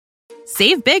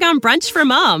Save big on brunch for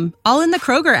mom, all in the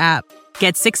Kroger app.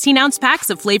 Get 16-ounce packs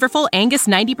of flavorful Angus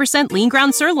 90% lean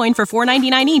ground sirloin for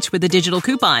 $4.99 each with a digital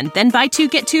coupon. Then buy 2,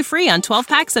 get 2 free on 12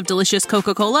 packs of delicious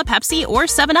Coca-Cola, Pepsi, or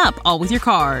 7-Up, all with your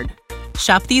card.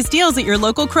 Shop these deals at your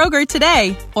local Kroger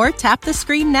today, or tap the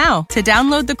screen now to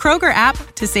download the Kroger app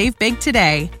to save big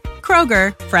today.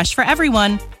 Kroger, fresh for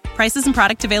everyone. Prices and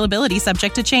product availability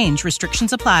subject to change.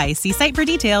 Restrictions apply. See site for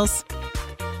details.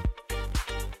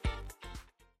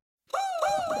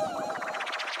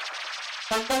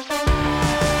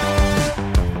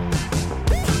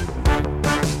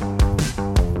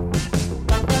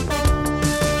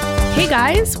 Hey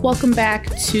guys, welcome back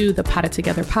to the Potted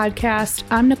Together podcast.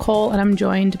 I'm Nicole and I'm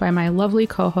joined by my lovely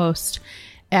co-host,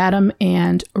 Adam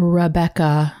and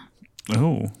Rebecca.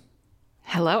 Oh.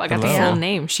 Hello, I got the full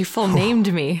name. She full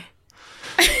named me.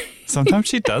 Sometimes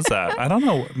she does that. I don't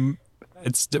know.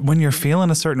 It's when you're feeling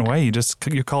a certain way,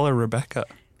 you call her Rebecca.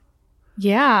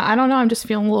 Yeah, I don't know. I'm just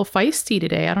feeling a little feisty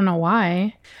today. I don't know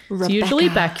why. Rebecca. It's usually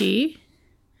Becky.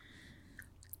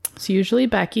 It's usually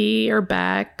Becky or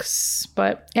Bex,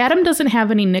 but Adam doesn't have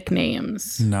any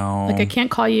nicknames. No. Like I can't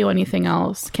call you anything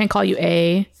else. Can't call you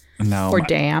A. No. Or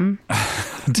Damn.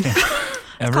 Damn.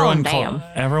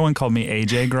 Everyone called me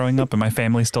AJ growing up, and my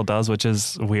family still does, which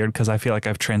is weird because I feel like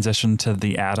I've transitioned to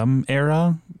the Adam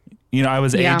era. You know, I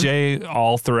was AJ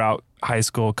all throughout high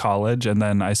school, college, and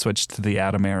then I switched to the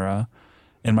Adam era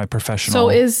in my professional. So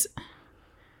is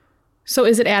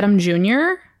it Adam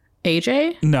Jr.,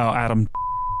 AJ? No, Adam.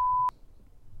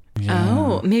 Yeah.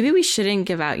 Oh, maybe we shouldn't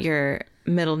give out your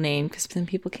middle name because then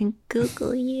people can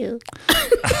Google you.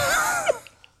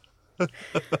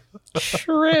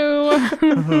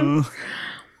 True.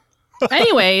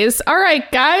 Anyways, all right,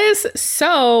 guys.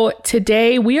 So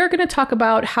today we are going to talk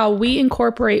about how we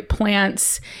incorporate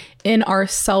plants in our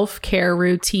self-care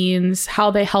routines,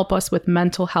 how they help us with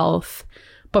mental health.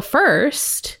 But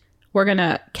first, we're going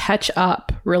to catch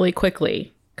up really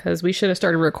quickly because we should have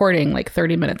started recording like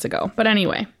 30 minutes ago. But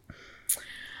anyway,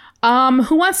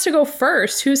 who wants to go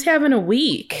first? Who's having a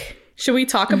week? Should we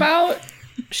talk about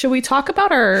this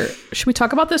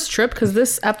trip? Because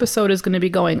this episode is going to be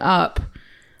going up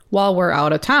while we're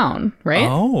out of town, right?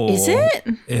 Oh. Is it?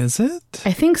 Is it?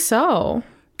 I think so.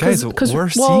 Guys, we're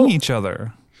seeing each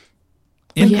other.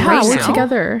 We're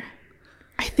together.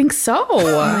 I think so.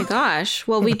 Oh my gosh.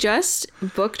 Well, we just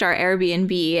booked our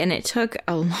Airbnb and it took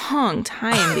a long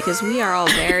time because we are all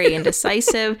very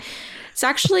indecisive. It's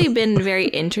actually been very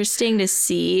interesting to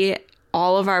see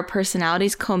all of our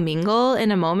personalities commingle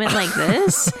in a moment like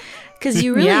this because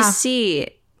you really see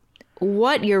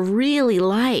what you're really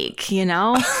like, you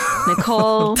know?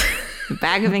 Nicole,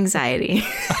 bag of anxiety.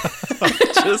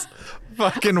 Just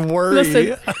fucking worry.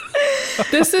 Listen,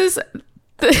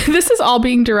 this is all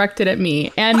being directed at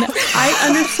me, and I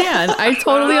understand. I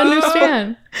totally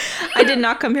understand. I did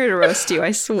not come here to roast you,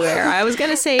 I swear. I was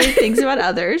going to say things about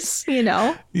others, you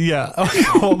know? Yeah. Okay,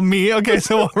 well, me? Okay,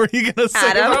 so what were you going to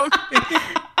say about me?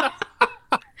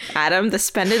 Adam, the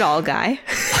spend it all guy.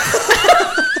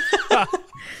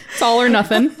 It's all or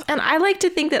nothing. And I like to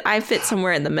think that I fit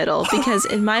somewhere in the middle because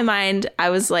in my mind, I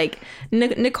was like,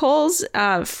 Nicole's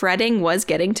fretting was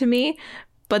getting to me.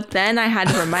 But then I had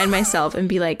to remind myself and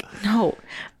be like, no,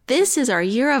 this is our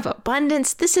year of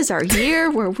abundance. This is our year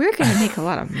where we're going to make a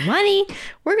lot of money.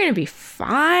 We're going to be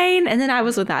fine. And then I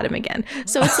was with Adam again.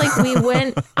 So it's like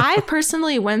I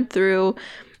personally went through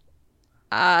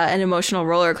an emotional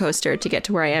roller coaster to get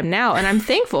to where I am now. And I'm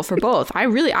thankful for both.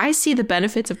 I see the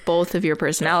benefits of both of your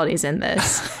personalities in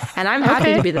this. And I'm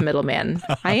happy to be the middleman.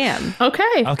 I am.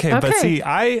 Okay. But see,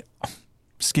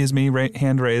 excuse me,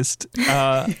 hand raised.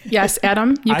 Yes,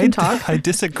 Adam, you can talk. I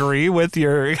disagree with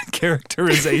your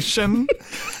characterization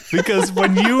because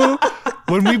when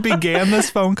we began this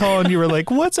phone call and you were like,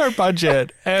 what's our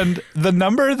budget? And the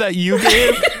number that you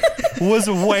gave was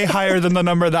way higher than the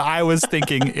number that I was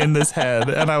thinking in this head.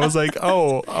 And I was like,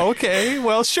 oh, okay,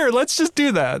 well, sure, let's just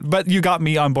do that. But you got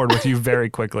me on board with you very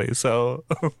quickly. So...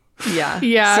 Yeah,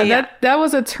 that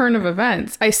was a turn of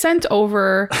events. I sent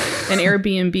over an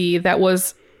Airbnb that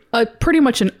was pretty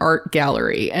much an art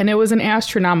gallery, and it was an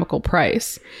astronomical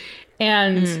price.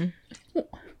 And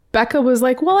Becca was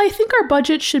like, well, I think our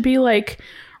budget should be like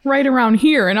right around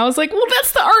here. And I was like, well,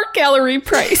 that's the art gallery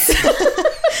price.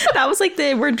 That was like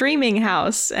the We're Dreaming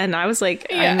house. And I was like,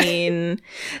 I mean,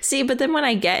 see, but then when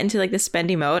I get into like the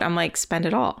spendy mode, I'm like, spend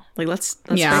it all. Like, let's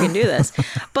freaking do this.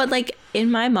 But like in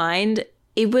my mind,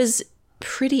 it was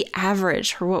pretty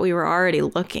average for what we were already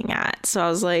looking at. So I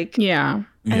was like, I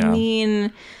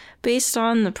mean, based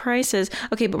on the prices.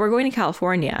 Okay, but we're going to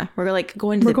California. We're like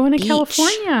going to beach.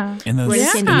 California. In the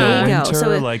San Diego. winter,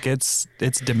 So like it's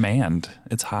demand.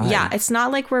 It's high. Yeah, it's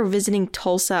not like we're visiting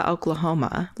Tulsa,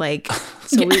 Oklahoma. Like,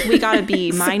 so we got to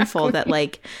be mindful that,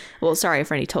 like, well, sorry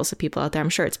for any Tulsa people out there. I'm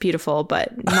sure it's beautiful,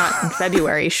 but not in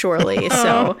February, surely.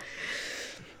 So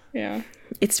Yeah.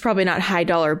 it's probably not high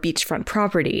dollar beachfront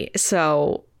property.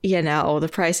 So, you know, the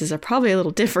prices are probably a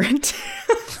little different.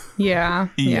 Yeah.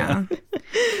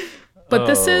 But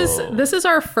this is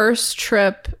our first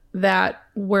trip that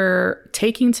we're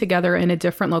taking together in a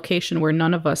different location where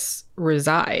none of us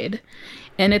reside.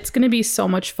 And it's going to be so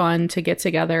much fun to get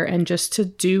together and just to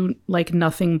do like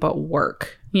nothing but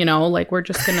work. You know, like we're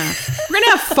just going to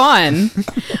have fun.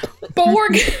 But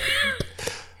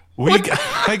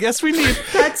I guess we need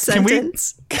That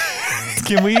sentence.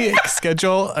 Can we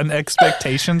schedule an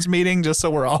expectations meeting just so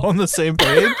we're all on the same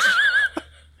page?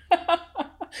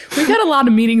 we've had a lot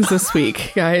of meetings this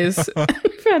week, guys.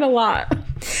 We've had a lot.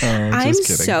 I'm just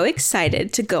kidding. so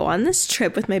excited to go on this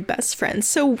trip with my best friend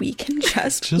so we can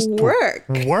just work.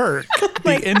 Work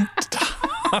the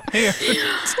entire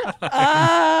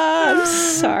I'm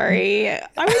sorry. I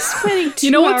was spending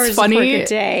 2 know what's hours funny? of work a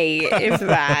day, if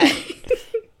that.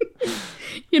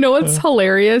 You know what's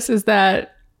hilarious is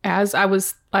that as I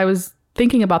was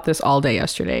thinking about this all day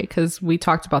yesterday, because we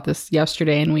talked about this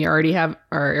yesterday and we already have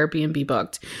our Airbnb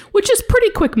booked, which is pretty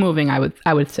quick moving, I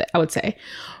would say.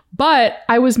 But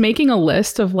I was making a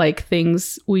list of like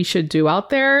things we should do out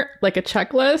there, like a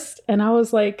checklist, and I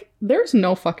was like, there's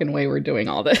no fucking way we're doing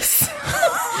all this.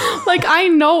 Like, I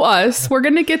know us. We're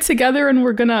gonna get together and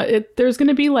there's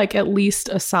gonna be like at least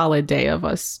a solid day of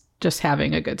us just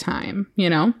having a good time, you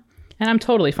know? And I'm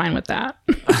totally fine with that.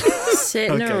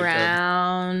 Sitting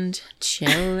around,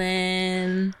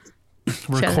 chilling.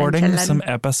 recording chilling. some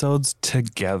episodes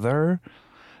together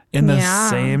in the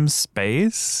same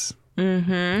space.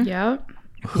 Yep.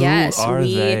 Yes, Who are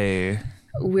they?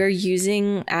 We're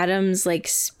using Adam's like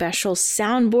special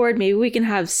soundboard. Maybe we can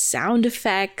have sound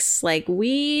effects. Like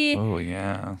Oh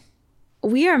yeah.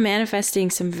 we are manifesting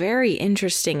some very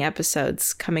interesting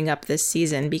episodes coming up this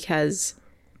season because,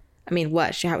 I mean,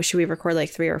 what? Should we record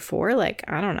like 3 or 4? Like,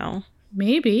 I don't know.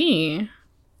 Maybe.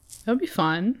 That'd be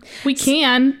fun. We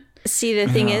can. See,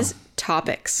 the thing is,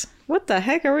 topics. What the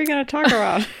heck are we going to talk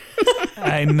about?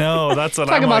 I know. That's what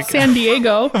Talk I'm about like. San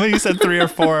Diego. When you said 3 or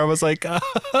 4, I was like,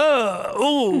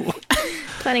 ooh.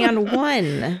 Planning on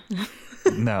 1.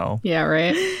 No. Yeah,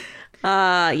 right?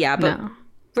 Yeah, but No.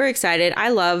 we're excited. I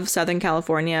love Southern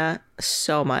California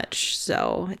so much.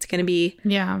 So it's going to be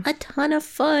Yeah. a ton of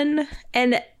fun.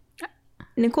 And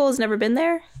Nicole's never been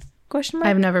there? Question mark?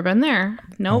 I've never been there.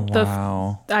 Nope.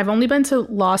 Wow. I've only been to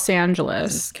Los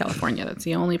Angeles, California. That's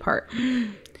the only part.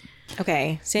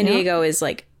 Okay. San Diego is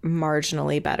like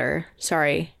marginally better.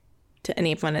 Sorry to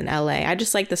anyone in LA. I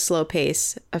just like the slow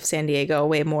pace of San Diego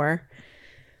way more.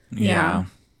 Yeah.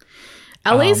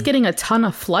 LA's getting a ton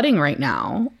of flooding right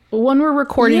now. When we're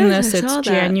recording Yes, this, I it's saw that.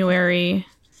 January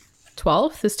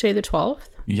 12th. Is today the 12th?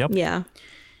 Yep. Yeah.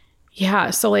 Yeah,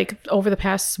 so like over the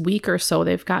past week or so,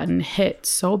 they've gotten hit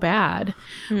so bad,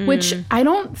 which I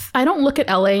don't look at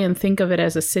LA and think of it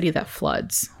as a city that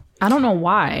floods. I don't know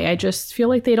why. I just feel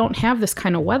like they don't have this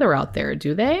kind of weather out there,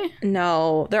 do they?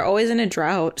 No, they're always in a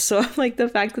drought. So like the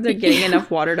fact that they're getting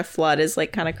enough water to flood is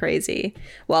like kind of crazy.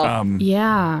 Well,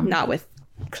 Yeah. not with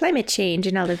climate change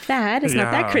and all of that. It's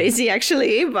not Yeah. that crazy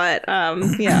actually, but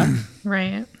yeah.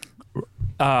 Right.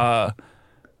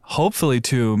 Hopefully,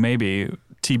 too, maybe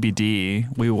TBD,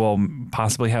 we will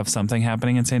possibly have something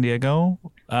happening in San Diego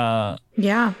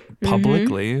Yeah.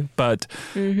 publicly. But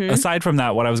aside from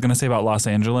that, what I was going to say about Los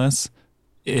Angeles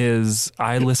is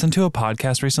I listened to a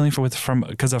podcast recently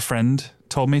because a friend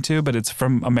told me to, but it's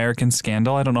from American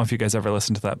Scandal. I don't know if you guys ever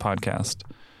listened to that podcast.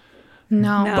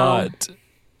 No. But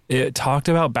it talked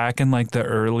about back in like the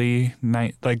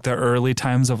early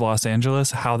times of Los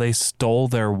Angeles, how they stole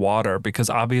their water because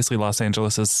obviously Los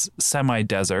Angeles is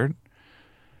semi-desert.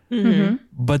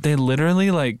 But they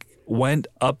literally like went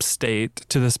upstate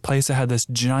to this place that had this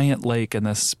giant lake and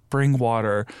this spring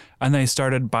water, and they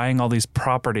started buying all these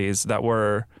properties that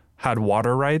had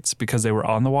water rights because they were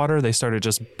on the water. They started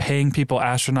just paying people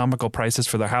astronomical prices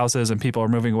for their houses, and people are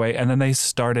moving away. And then they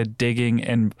started digging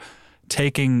and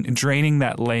draining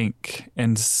that lake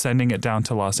and sending it down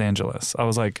to Los Angeles. I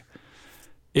was like,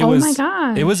 my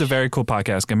gosh. it was a very cool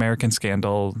podcast, American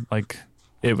Scandal. Like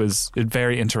it was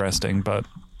very interesting, but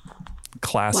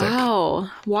classic.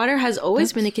 Wow. Water has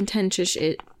always been a contentious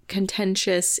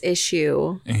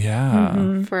issue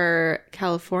Yeah. for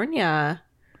California.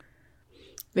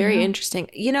 Very interesting.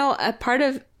 You know, a part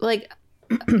of like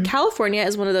California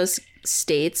is one of those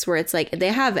states where it's like they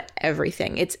have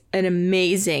everything. It's an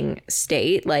amazing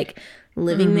state. Like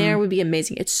living there would be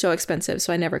amazing. It's so expensive,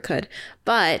 so I never could.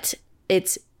 But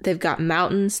they've got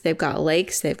mountains, they've got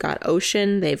lakes, they've got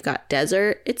ocean, they've got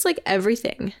desert. It's like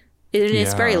everything. And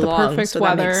it's very long, so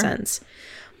that makes sense.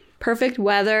 Perfect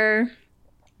weather.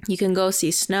 You can go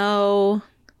see snow.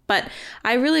 But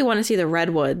I really want to see the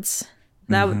redwoods.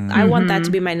 I want that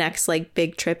to be my next like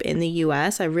big trip in the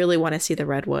US. I really want to see the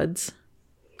redwoods.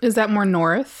 Is that more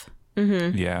north?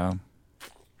 Yeah.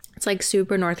 It's like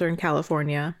super northern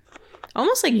California.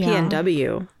 Almost like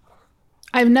PNW.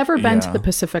 I've never been to the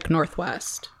Pacific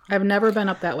Northwest. I've never been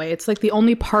up that way. It's like the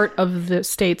only part of the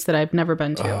states that I've never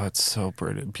been to. Oh, it's so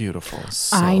beautiful.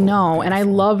 So I know. beautiful. And I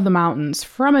love the mountains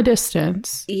from a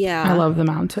distance. Yeah. I love the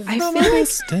mountains. I From feel a like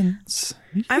distance.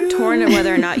 I'm torn on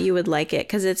whether or not you would like it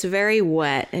because it's very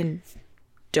wet and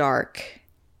dark.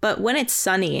 But when it's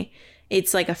sunny,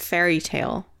 it's like a fairy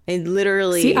tale. It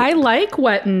literally... See, I like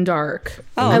wet and dark.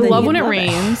 Oh, I then love you when it love it.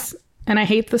 rains, and I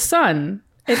hate the sun.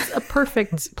 It's a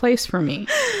perfect place for me.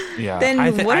 Yeah. Then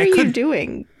what are you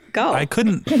doing? Go. I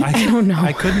couldn't don't know.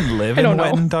 I couldn't live I in don't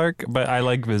wet know. and dark, but I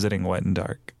like visiting wet and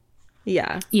dark.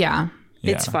 Yeah. Yeah.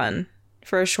 It's Yeah. fun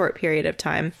for a short period of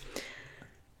time.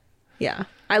 Yeah.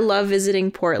 I love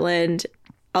visiting Portland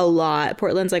a lot.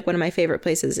 Portland's like one of my favorite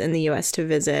places in the US to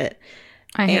visit.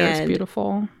 I hear it's And-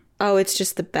 beautiful. Oh, it's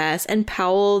just the best. And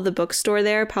Powell, the bookstore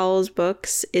there, Powell's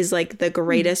Books, is like the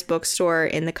greatest bookstore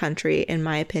in the country, in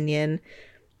my opinion.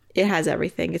 It has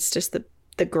everything. It's just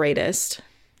the greatest.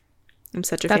 I'm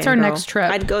such a That's fangirl. our next trip.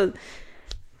 I'd go.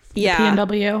 Yeah.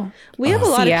 PNW. We have a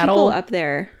lot Seattle. of people up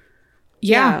there.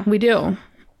 Yeah, we do.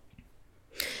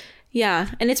 Yeah.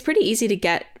 And it's pretty easy to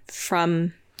get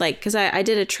from, like, because I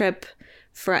did a trip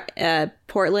for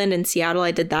Portland and Seattle.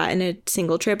 I did that in a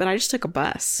single trip, and I just took a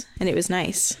bus, and it was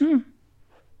nice.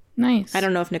 Nice. I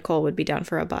don't know if Nicole would be down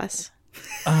for a bus.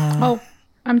 Oh,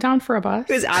 I'm down for a bus.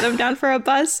 Was Adam down for a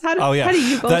bus? How Oh yeah. How do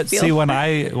you both feel? See, when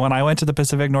I went to the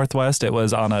Pacific Northwest, it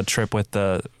was on a trip with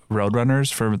the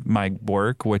Roadrunners for my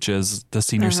work, which is the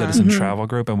senior citizen travel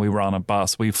group, and we were on a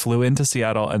bus. We flew into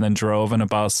Seattle and then drove in a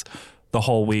bus the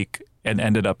whole week and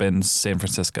ended up in San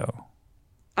Francisco.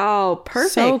 Oh,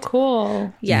 perfect. So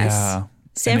cool. Yes. Yeah.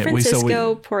 San And we- so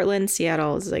Francisco, Portland,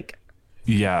 Seattle is like,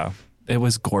 Yeah. It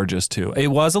was gorgeous too. It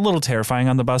was a little terrifying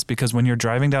on the bus because when you're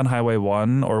driving down Highway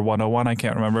 1 or 101, I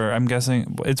can't remember. I'm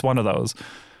guessing it's one of those.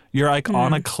 You're like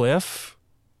on a cliff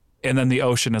and then the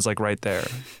ocean is like right there.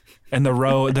 And the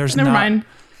road, there's Never mind.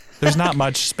 There's not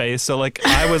much space. So like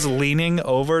I was leaning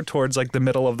over towards like the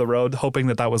middle of the road, hoping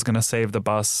that was going to save the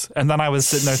bus. And then I was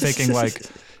sitting there thinking like,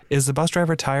 is the bus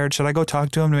driver tired? Should I go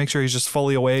talk to him to make sure he's just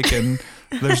fully awake and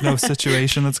there's no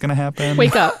situation that's going to happen?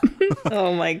 Wake up.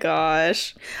 oh my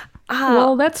gosh.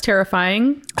 Well, that's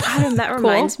terrifying. Adam, that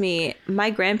reminds me, my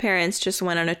grandparents just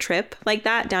went on a trip like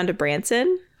that down to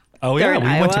Branson. Oh They're yeah, in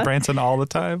we went to Iowa. Branson all the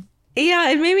time. Yeah,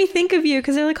 it made me think of you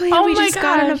because they're like, oh yeah, Oh we my just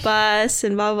got on a gosh. bus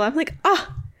and blah, blah, blah. I'm like,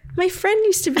 my friend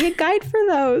used to be a guide for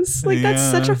those. Like, that's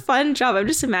Yeah. such a fun job. I'm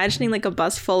just imagining like a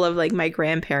bus full of like my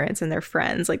grandparents and their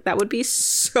friends. Like, that would be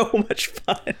so much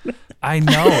fun. I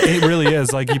know it really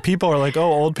is. Like people are like, oh,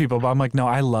 old people, but I'm like, no,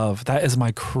 I love that is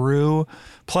my crew.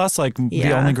 Plus, like the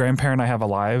Yeah. only grandparent I have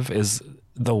alive is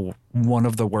one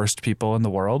of the worst people in the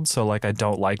world. So like I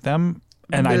don't like them,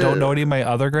 and I don't know any of my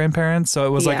other grandparents. So it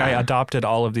was like I Yeah. adopted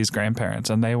all of these grandparents,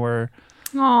 and they were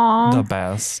Aw. the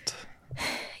best.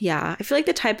 Yeah, I feel like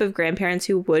the type of grandparents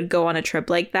who would go on a trip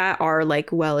like that are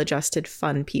like well-adjusted,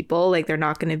 fun people. Like they're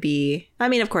not going to be, I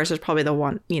mean, of course, there's probably the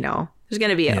one, there's going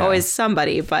to be always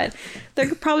somebody, but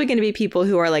they're probably going to be people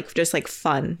who are like just like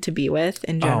fun to be with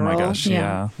in general. Oh my gosh,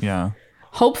 Yeah. yeah.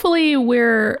 Hopefully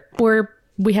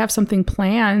we have something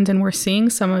planned and we're seeing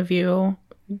some of you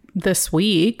this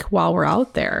week while we're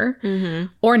out there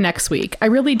or next week. I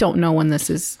really don't know when this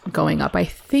is going up. I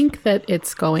think that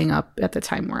it's going up at the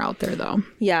time we're out there though.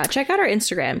 Yeah, check out our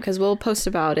Instagram because we'll post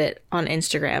about it on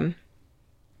Instagram.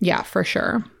 Yeah, for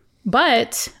sure.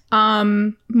 But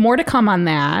more to come on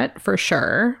that for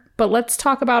sure. But let's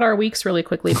talk about our weeks really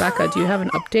quickly. Becca, do you have an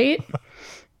update?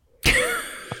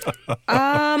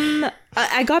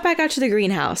 I got back out to the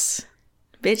greenhouse.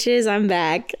 Bitches, I'm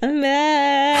back. I'm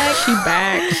back. She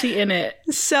back. She in it.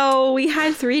 So we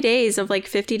had 3 days of like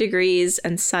 50 degrees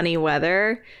and sunny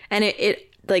weather, and it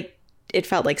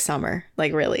felt like summer,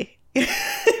 like really.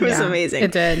 It was Yeah, amazing.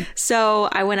 It did. So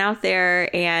I went out there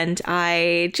and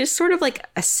I just sort of like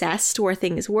assessed where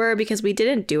things were because we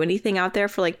didn't do anything out there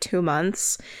for like 2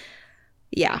 months.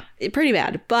 Yeah, pretty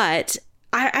bad. But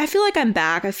I feel like I'm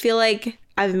back. I feel like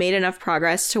I've made enough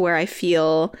progress to where I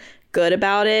feel good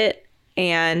about it.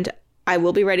 And I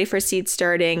will be ready for seed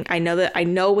starting. I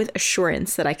know with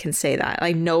assurance that I can say that.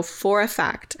 I know for a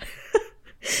fact.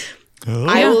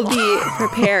 I will be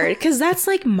prepared because that's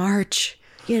like March,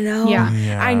 you know?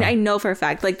 Yeah. I know for a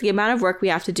fact, like the amount of work we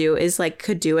have to do is like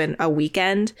could do in a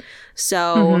weekend.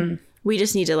 So we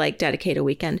just need to like dedicate a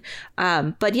weekend.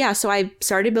 But yeah, so I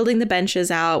started building the benches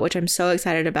out, which I'm so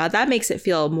excited about. That makes it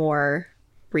feel more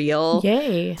real.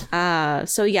 Yay.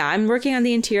 So yeah, I'm working on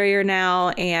the interior now,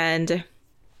 and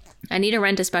I need to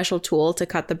rent a special tool to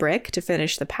cut the brick to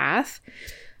finish the path,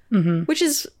 which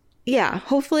is, yeah,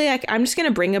 hopefully I'm just going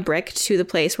to bring a brick to the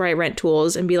place where I rent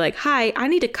tools and be like, hi, I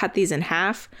need to cut these in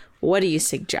half. What do you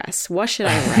suggest? What should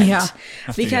I rent?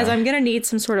 Because I'm going to need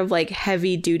some sort of like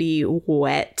heavy duty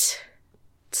wet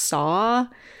saw.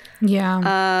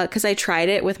 Yeah. Because I tried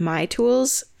it with my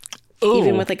tools,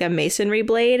 even with like a masonry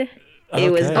blade.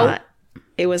 It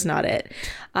was not it.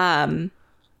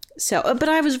 So, but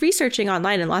I was researching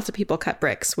online, and lots of people cut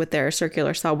bricks with their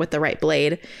circular saw with the right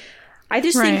blade. I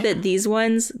just think that these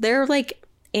ones, they're like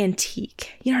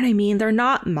antique. You know what I mean? They're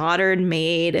not modern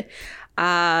made.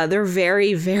 They're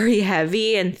very, very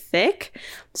heavy and thick.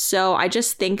 So I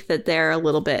just think that they're a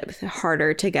little bit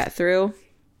harder to get through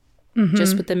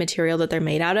just with the material that they're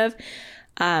made out of.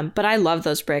 But I love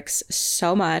those bricks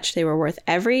so much. They were worth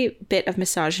every bit of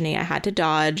misogyny I had to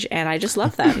dodge, and I just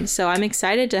love them. So I'm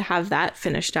excited to have that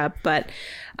finished up. But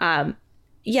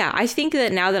yeah, I think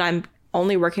that now that I'm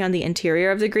only working on the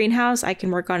interior of the greenhouse, I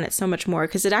can work on it so much more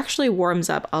because it actually warms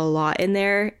up a lot in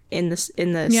there in the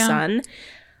sun.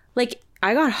 Like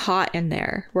I got hot in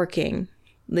there working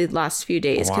the last few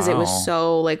days because it was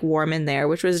so like warm in there,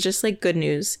 which was just like good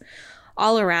news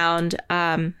all around.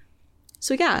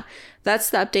 So yeah,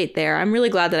 that's the update there. I'm really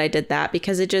glad that I did that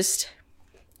because it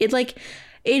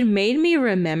made me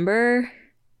remember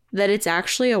that it's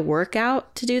actually a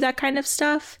workout to do that kind of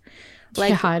stuff.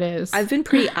 Like, yeah, it is. I've been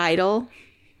pretty idle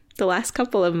the last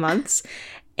couple of months,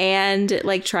 and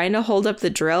like trying to hold up the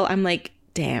drill, I'm like,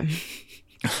 damn.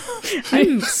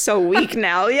 I'm so weak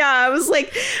now. Yeah, I was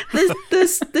like,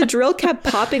 the drill kept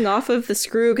popping off of the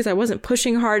screw because I wasn't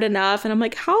pushing hard enough, and I'm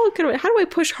like, how do I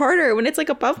push harder when it's like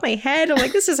above my head? I'm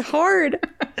like, this is hard.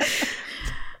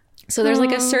 So there's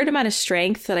like a certain amount of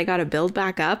strength that I got to build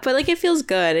back up, but like it feels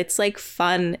good. It's like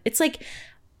fun. It's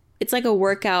like a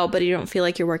workout, but you don't feel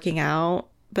like you're working out.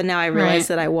 But now I realize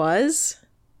that I was,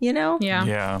 you know?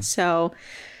 Yeah. So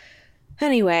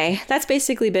anyway, that's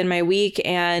basically been my week,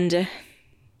 and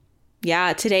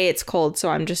yeah, today it's cold, so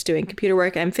I'm just doing computer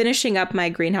work. I'm finishing up my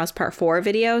Greenhouse Part 4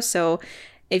 video, so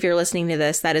if you're listening to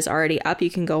this, that is already up. You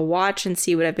can go watch and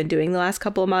see what I've been doing the last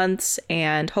couple of months,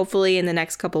 and hopefully in the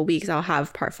next couple of weeks, I'll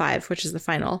have Part 5, which is the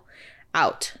final,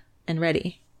 out and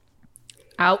ready.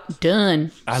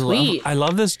 Outdone. I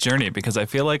love this journey because I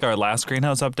feel like our last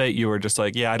greenhouse update, you were just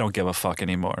like, yeah, I don't give a fuck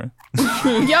anymore.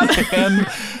 Yep. And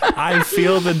I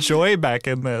feel the joy back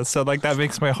in this. So like that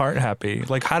makes my heart happy.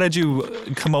 Like how did you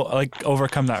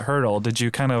overcome that hurdle? Did you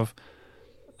kind of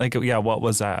like, yeah, what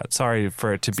was that? Sorry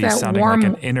for it to be sounding like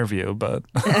an interview, but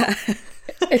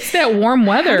it's that warm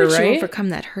weather, How did right? you overcome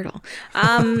that hurdle?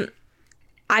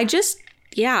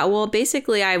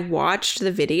 Basically I watched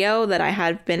the video that I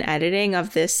had been editing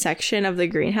of this section of the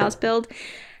greenhouse build.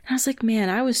 And I was like, man,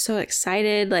 I was so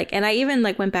excited. Like, and I even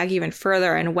like went back even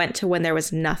further and went to when there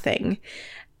was nothing.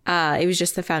 It was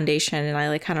just the foundation. And I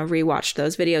like kind of rewatched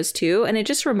those videos too. And it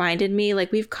just reminded me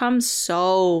like we've come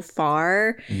so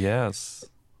far. yes,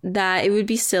 That it would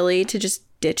be silly to just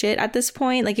ditch it at this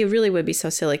point. Like it really would be so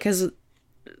silly because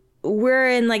we're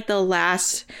in like the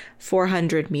last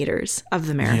 400 meters of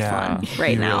the marathon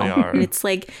right now. Really are. And it's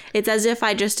like, it's as if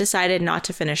I just decided not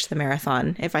to finish the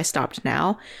marathon if I stopped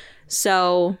now.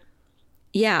 So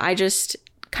yeah, I just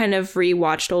kind of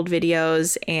rewatched old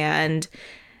videos and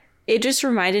it just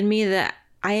reminded me that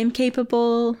I am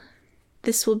capable.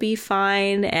 This will be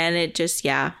fine. And it just,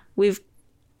 we've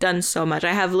done so much.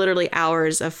 I have literally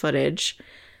hours of footage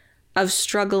of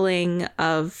struggling,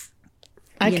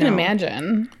 I can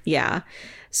imagine. Yeah.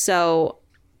 So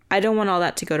I don't want all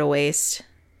that to go to waste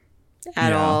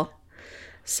at all.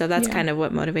 So that's kind of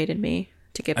what motivated me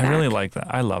to get back. I really like that.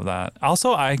 I love that.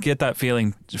 Also, I get that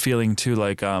feeling too.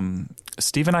 Like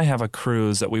Steve and I have a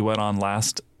cruise that we went on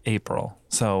last April.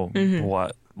 So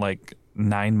what, like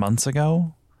 9 months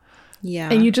ago?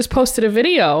 Yeah. And you just posted a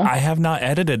video. I have not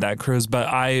edited that cruise, but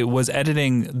I was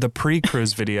editing the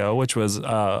pre-cruise video, which was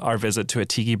our visit to a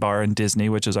tiki bar in Disney,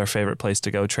 which is our favorite place to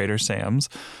go, Trader Sam's.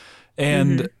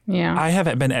 And I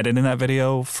haven't been editing that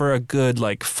video for a good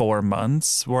like 4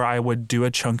 months where I would do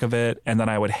a chunk of it and then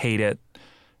I would hate it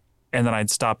and then I'd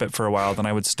stop it for a while. Then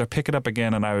I would pick it up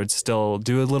again, and I would still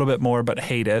do a little bit more, but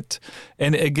hate it.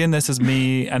 And again, this is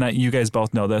me, and you guys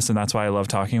both know this, and that's why I love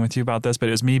talking with you about this. But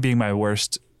it was me being my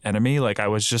worst enemy. Like I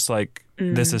was just like,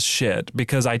 this is shit,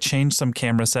 because I changed some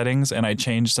camera settings and I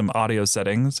changed some audio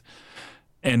settings.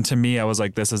 And to me, I was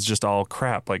like, this is just all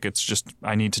crap. Like, it's just,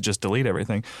 I need to just delete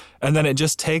everything. And then it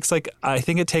just takes I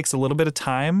think it takes a little bit of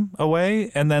time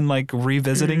away, and then like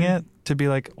revisiting it to be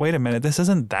like, wait a minute, this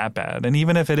isn't that bad. And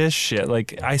even if it is shit,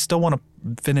 like I still want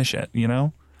to finish it, you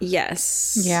know?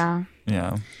 Yes. Yeah.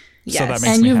 Yeah. Yes. So that makes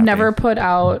And me you've happy. never put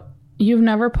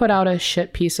out a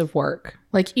shit piece of work.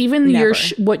 Like even Never.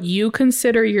 what you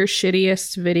consider your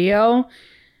shittiest video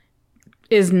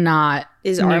is not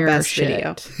Is our near best shit.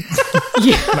 video.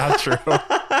 Yeah, Not true.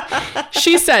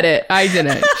 she said it. I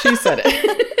didn't. She said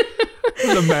it.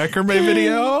 The macrame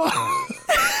video.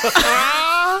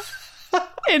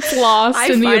 It's lost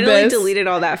I in the finally abyss. deleted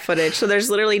all that footage, so there's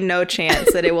literally no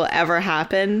chance that it will ever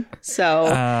happen. So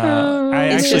I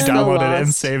It's actually just the downloaded it and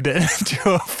lost. saved it into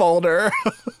a folder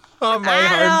on my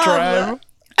hard Adam.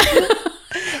 drive.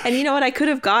 And you know what? I could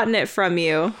have gotten it from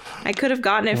you.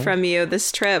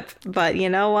 This trip, but you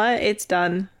know what? It's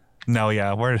done. No,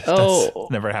 yeah,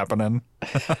 that's never happening.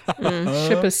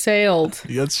 Ship has sailed.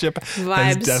 That ship has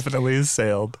Vibes. definitely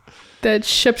sailed. That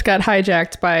ship got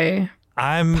hijacked by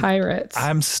I'm pirates.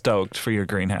 stoked for your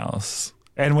greenhouse.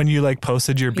 And when you like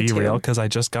posted your Be too. Real, because I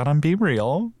just got on Be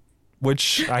Real,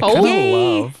 which I Oh. kind of Yay.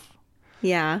 love.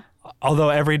 Yeah. Although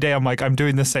every day I'm like, I'm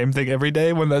doing the same thing every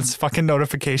day when this fucking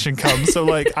notification comes. So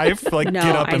like I like No,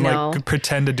 get up I and know. like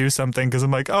pretend to do something because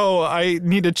I'm like, oh, I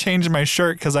need to change my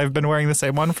shirt because I've been wearing the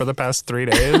same one for the past 3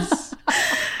 days.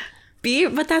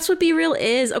 But that's what Be Real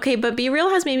is. Okay, but Be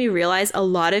Real has made me realize a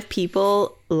lot of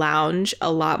people lounge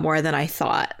a lot more than I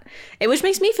thought. Which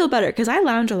makes me feel better because I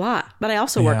lounge a lot, but I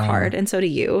also work Yeah. hard, and so do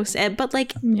you. But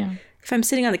like, yeah. if I'm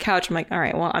sitting on the couch, I'm like, all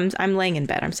right, well, I'm laying in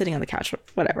bed. I'm sitting on the couch,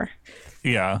 whatever.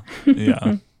 Yeah.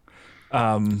 Yeah.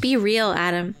 Be real,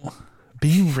 Adam.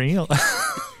 Be Real.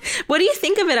 What do you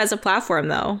think of it as a platform,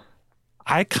 though?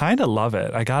 I kind of love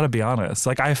it. I got to be honest.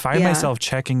 Like I find Yeah. myself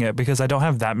checking it because I don't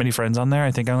have that many friends on there.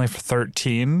 I think I only have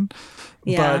 13.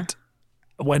 Yeah. But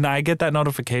when I get that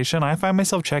notification, I find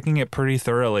myself checking it pretty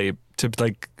thoroughly to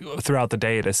like throughout the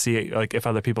day to see like if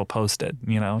other people post it,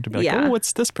 you know, to be like, Yeah. oh,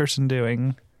 what's this person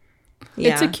doing?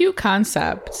 Yeah. It's a cute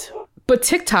concept. But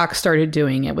TikTok started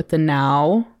doing it with the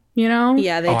Now, you know?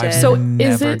 Yeah, they Oh, did. I've So is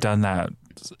never it- done that.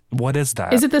 What is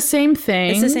that? Is it the same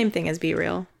thing? It's the same thing as Be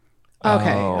Real.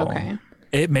 Okay, Oh. okay.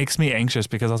 It makes me anxious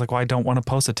because I was like, well, I don't want to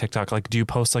post a TikTok. Like, do you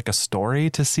post like a story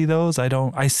to see those?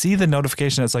 I see the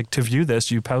notification. It's like, to view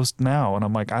this, you post now. And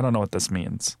I'm like, I don't know what this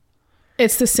means.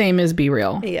 It's the same as Be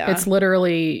Real. Yeah. It's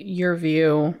literally your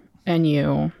view and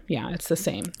you. Yeah, it's the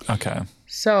same. Okay.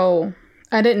 So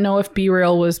I didn't know if Be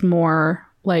Real was more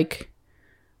like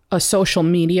a social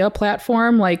media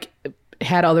platform, like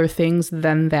had other things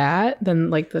than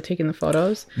like the taking the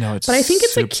photos. No, it's But I think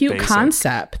it's a super cute basic.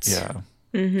 concept. Yeah.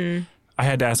 Mm-hmm. I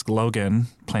had to ask Logan,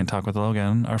 Plant Talk with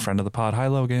Logan, our friend of the pod. Hi,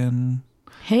 Logan.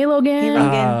 Hey, Logan.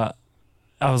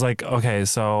 I was like, okay,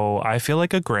 so I feel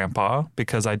like a grandpa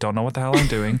because I don't know what the hell I'm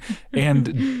doing.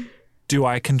 And do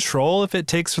I control if it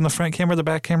takes from the front camera or the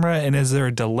back camera? And is there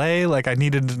a delay? Like I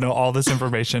needed to know all this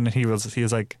information. And he was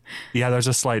like, yeah, there's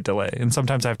a slight delay. And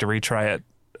sometimes I have to retry it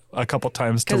a couple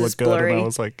times to 'Cause look it's good. blurry. And I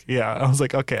was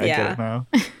like, okay, I get it now.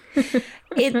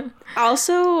 It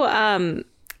also,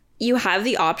 you have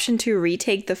the option to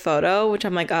retake the photo, which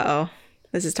I'm like, uh-oh,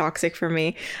 this is toxic for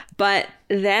me. But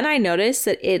then I noticed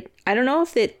that I don't know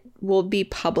if it will be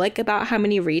public about how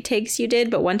many retakes you did,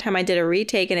 but one time I did a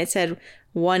retake and it said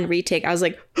 1 retake. I was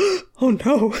like, oh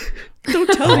no, don't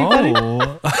tell anybody.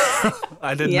 Oh,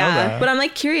 I didn't know Yeah, that. but I'm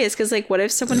like curious because like, what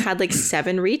if someone had like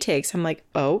 7 retakes? I'm like,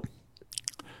 oh,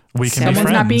 We can be Someone's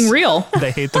friends. not being real.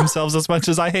 They hate themselves as much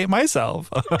as I hate myself.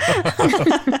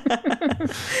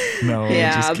 No,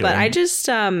 yeah. just But I kidding. just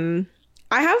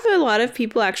I have a lot of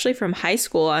people actually from high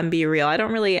school on Be Real. I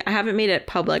haven't made it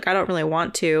public. I don't really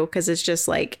want to because it's just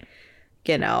like,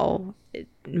 you know,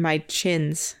 my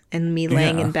chins and me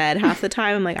laying Yeah. in bed half the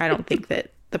time. I'm like, I don't think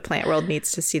that the plant world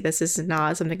needs to see this. This is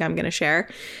not something I'm going to share.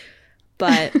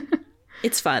 But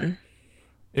it's fun.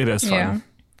 It is fun. Yeah.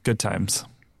 Good times.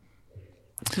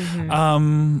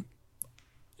 Mm-hmm.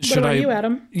 What about you,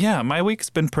 Adam? Yeah, my week's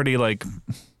been pretty like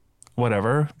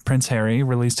whatever. Prince Harry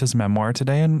released his memoir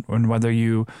today, and whether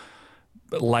you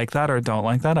like that or don't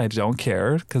like that, I don't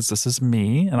care because this is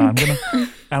me, and I'm gonna.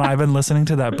 And I've been listening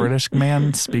to that British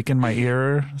man speak in my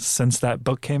ear since that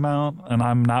book came out, and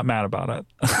I'm not mad about it.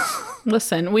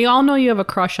 Listen, we all know you have a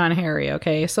crush on Harry,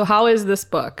 okay? So how is this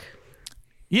book?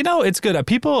 You know, it's good.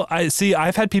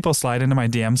 I've had people slide into my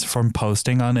DMs from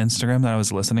posting on Instagram that I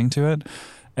was listening to it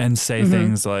and say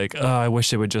things like, oh, I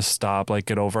wish it would just stop, like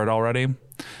get over it already.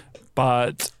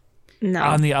 But No.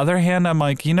 on the other hand, I'm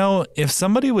like, you know, if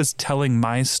somebody was telling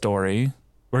my story,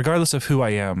 regardless of who I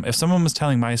am, if someone was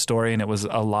telling my story and it was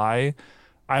a lie,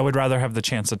 I would rather have the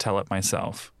chance to tell it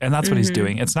myself. And that's what he's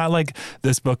doing. It's not like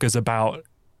this book is about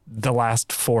the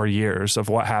last 4 years of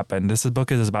what happened. This book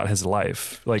is about his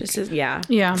life. Like, Just yeah.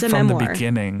 Yeah. It's a from memoir. the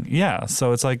beginning. Yeah.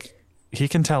 So it's like he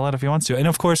can tell it if he wants to. And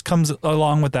of course, comes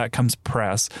along with that comes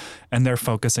press, and they're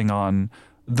focusing on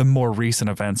the more recent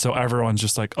events. So everyone's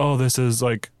just like, oh, this is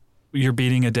like you're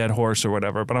beating a dead horse or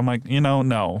whatever. But I'm like, you know,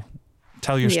 no.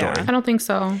 Tell your Yeah. story. I don't think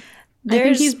so. I think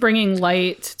There's- he's bringing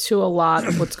light to a lot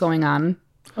of what's going on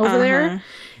over there.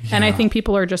 And I think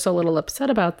people are just a little upset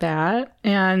about that.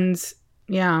 And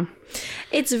yeah.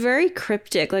 It's very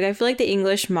cryptic. Like, I feel like the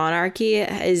English monarchy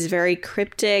is very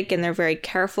cryptic, and they're very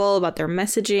careful about their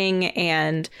messaging.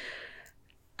 And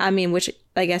I mean, which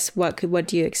I guess what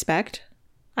do you expect?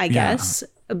 I guess.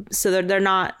 So they're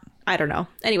not, I don't know.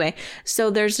 Anyway, so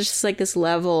there's just like this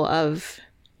level of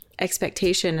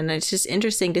expectation, and it's just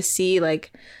interesting to see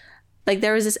like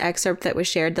there was this excerpt that was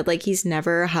shared that like he's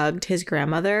never hugged his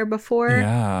grandmother before.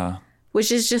 Yeah.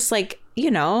 Which is just like, you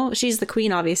know, she's the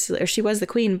queen, obviously, or she was the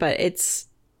queen, but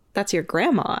that's your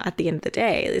grandma at the end of the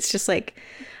day. It's just like,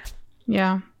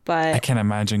 Yeah. I but can't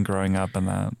imagine growing up in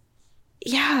that.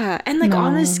 yeah. And like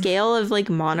on No. the scale of like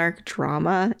monarch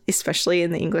drama, especially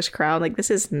in the English crown, like this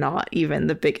is not even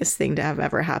the biggest thing to have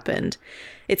ever happened.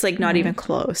 It's like not even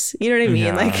close. You know what I mean?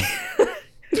 Yeah. Like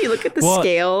if you look at the Well,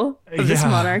 scale of this yeah.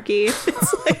 monarchy,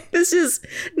 it's like, this is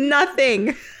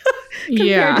nothing.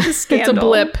 Yeah. to the It's a scandal.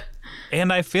 blip.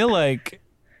 And I feel like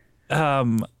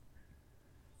the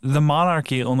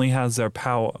monarchy only has their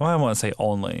power. Well, I won't say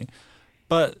only,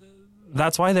 but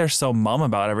that's why they're so mum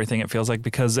about everything, it feels like,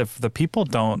 because if the people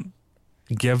don't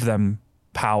give them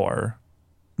power,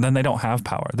 then they don't have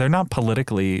power. They're not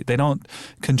politically, they don't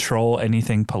control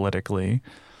anything politically.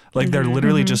 Like they're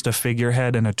literally just a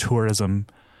figurehead and a tourism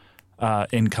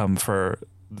income for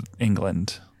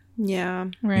England. Yeah.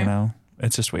 Right. You know,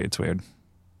 it's just weird. It's weird.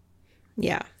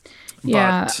 Yeah.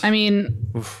 Yeah. But- I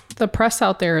mean, the press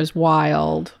out there is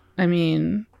wild. I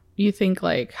mean, you think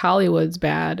like Hollywood's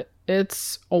bad.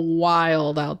 It's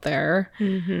wild out there.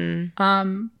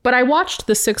 But I watched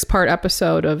the 6-part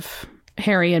episode of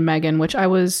Harry and Meghan, which I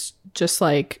was just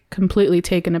like completely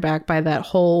taken aback by that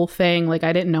whole thing. Like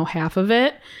I didn't know half of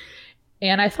it.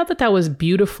 And I thought that was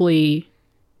beautifully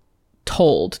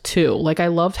told too. Like I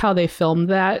loved how they filmed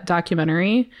that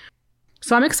documentary.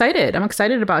 So I'm excited. I'm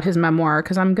excited about his memoir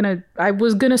because I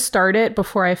was gonna start it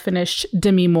before I finished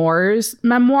Demi Moore's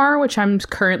memoir, which I'm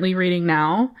currently reading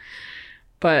now.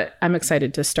 But I'm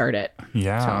excited to start it.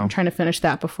 Yeah. So I'm trying to finish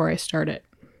that before I start it.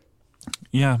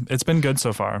 Yeah, it's been good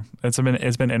so far. It's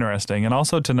been interesting, and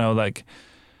also to know like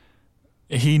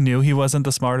he knew he wasn't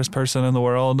the smartest person in the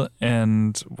world,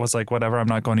 and was like, whatever, I'm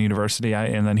not going to university.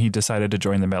 And then he decided to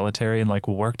join the military and like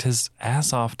worked his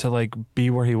ass off to like be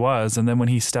where he was. And then when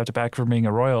he stepped back from being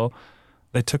a royal,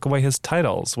 they took away his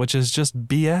titles, which is just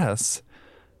BS.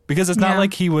 Because it's not Yeah.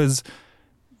 like he was,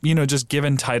 you know, just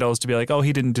given titles to be like, oh,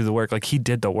 he didn't do the work. Like he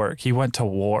did the work. He went to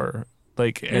war.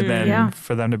 Like, and then Yeah.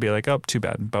 for them to be like, oh, too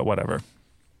bad, but whatever.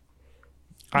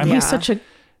 Yeah.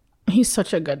 He's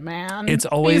such a good man. It's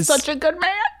always- he's such a good man.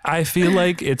 I feel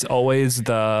like it's always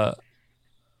I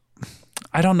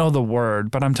don't know the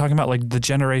word, but I'm talking about like the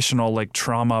generational like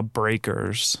trauma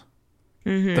breakers.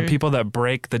 The people that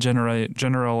break the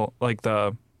generational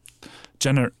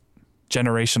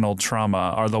trauma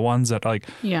are the ones that like,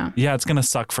 Yeah. it's going to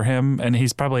suck for him. And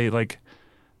he's probably like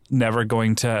never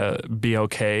going to be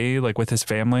okay like with his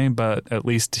family, but at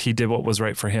least he did what was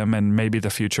right for him. And maybe the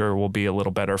future will be a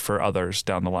little better for others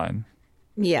down the line.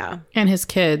 Yeah. And his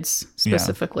kids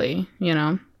specifically, you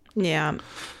know. Yeah.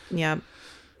 Yeah.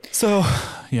 So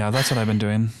yeah, that's what I've been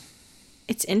doing.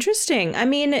 It's interesting. I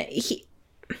mean,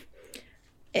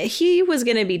 he was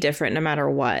going to be different no matter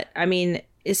what. I mean,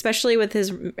 especially with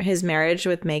his marriage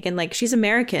with Meghan, like she's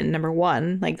American, number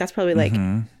one. Like that's probably like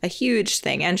a huge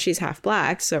thing. And she's half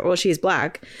black. So, well, she's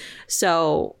black.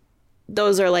 So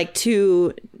those are like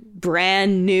two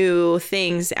brand new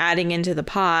things adding into the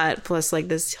pot, plus like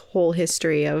this whole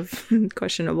history of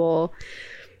questionable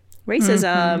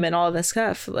racism and all of this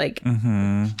stuff. Like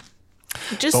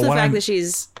just But the what fact I'm- that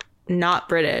she's not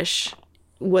British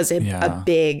was a Yeah.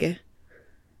 big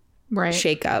Right.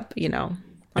 shake up, you know,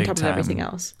 on Big top time. of everything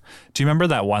else. Do you remember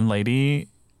that one lady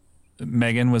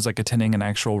Meghan was like attending an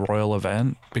actual royal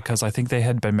event, because I think they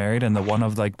had been married, and one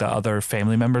of like the other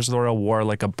family members of the royal wore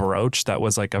like a brooch that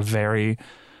was like a very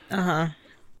like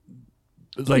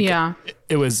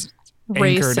it was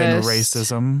anchored in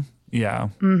racism. Yeah.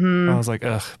 I was like,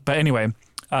 ugh. But anyway,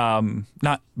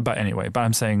 but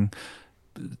I'm saying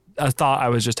a thought I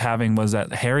was just having was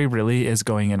that Harry really is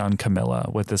going in on Camilla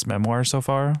with this memoir so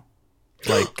far.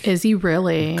 Like, is he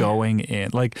really going in?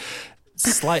 Like,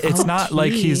 it's not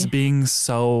like he's being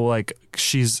so like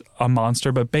she's a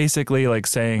monster, but basically like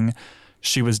saying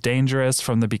she was dangerous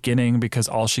from the beginning because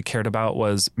all she cared about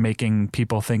was making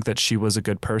people think that she was a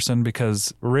good person,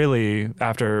 because really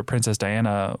after Princess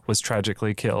Diana was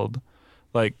tragically killed,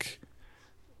 like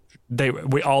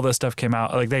all this stuff came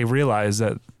out, like they realized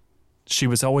that she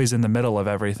was always in the middle of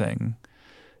everything.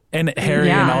 And Harry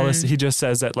and all this, he just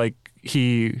says that like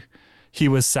he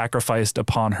was sacrificed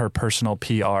upon her personal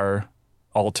PR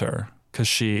altar, because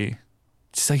she's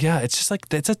like, yeah, it's just like,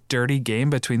 it's a dirty game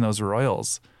between those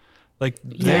royals. Like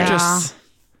they're just,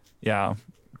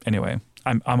 anyway,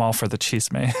 I'm all for the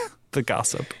chisme, the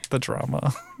gossip, the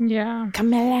drama. Yeah.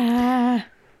 Camilla.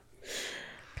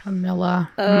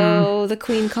 Oh, the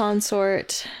queen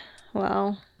consort.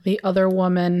 Wow. The other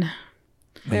woman.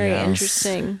 Very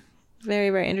interesting. Very,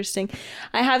 very interesting.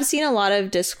 I have seen a lot of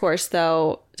discourse,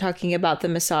 though, talking about the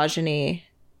misogyny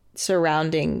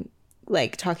surrounding,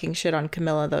 like, talking shit on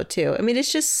Camilla, though, too. I mean,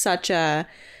 it's just such a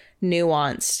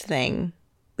nuanced thing.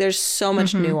 There's so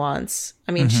much nuance.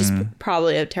 I mean, she's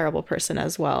probably a terrible person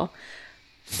as well.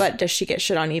 But does she get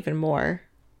shit on even more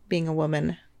being a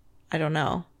woman? I don't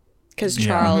know. Because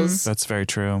Charles... that's very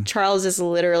true. Charles is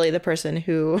literally the person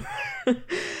who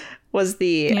was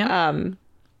the...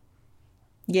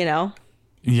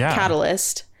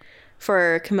 catalyst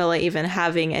for Camilla even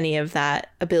having any of that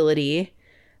ability.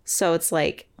 So it's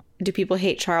like, do people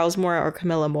hate Charles more or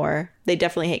Camilla more? They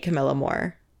definitely hate Camilla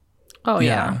more. Oh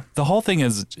yeah. The whole thing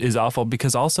is awful,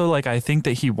 because also like I think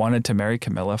that he wanted to marry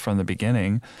Camilla from the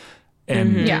beginning,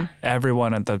 and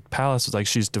everyone at the palace was like,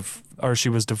 she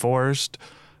was divorced.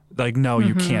 Like, no,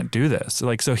 you can't do this.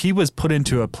 Like, so he was put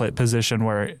into a position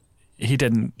where he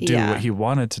didn't do what he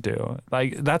wanted to do.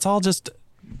 Like, that's all just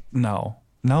no,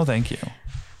 thank you.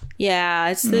 Yeah,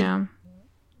 it's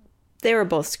they were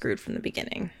both screwed from the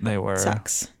beginning. They were.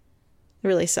 Sucks. It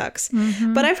really sucks.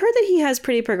 But I've heard that he has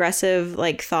pretty progressive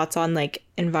like thoughts on like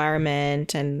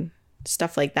environment and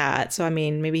stuff like that. So I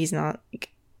mean, maybe he's not like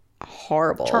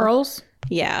horrible. Charles?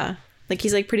 Yeah. Like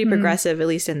he's like pretty progressive, at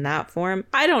least in that form.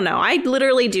 I don't know. I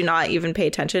literally do not even pay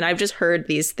attention. I've just heard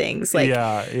these things like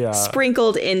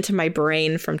sprinkled into my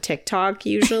brain from TikTok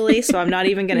usually. So I'm not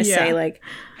even going to say like,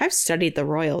 I've studied the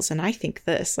royals and I think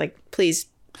this. Like, please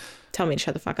tell me to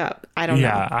shut the fuck up. I don't know.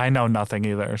 Yeah, I know nothing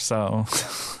either. So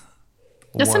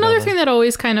that's another thing that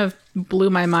always kind of blew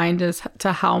my mind, is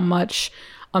to how much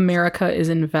America is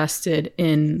invested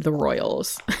in the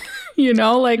royals. You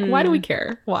know, like why do we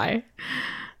care? Why?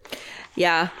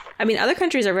 Yeah. I mean, other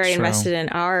countries are very invested in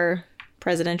our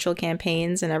presidential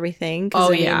campaigns and everything. Oh,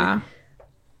 I mean,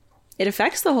 it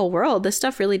affects the whole world. This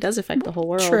stuff really does affect the whole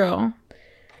world.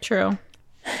 True.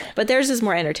 But theirs is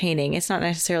more entertaining. It's not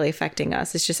necessarily affecting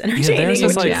us. It's just entertaining.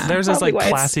 Theirs is like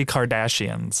classy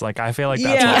Kardashians. Like, I feel like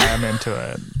that's why I'm into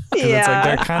it. Because it's like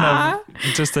they're kind of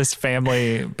just this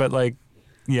family, but like,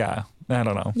 I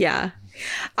don't know. Yeah.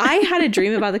 I had a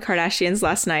dream about the Kardashians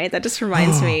last night. That just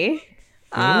reminds me.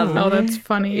 Oh, that's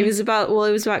funny. It was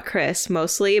about Chris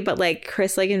mostly, but like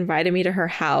Chris like invited me to her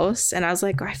house and I was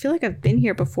like, I feel like I've been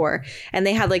here before. And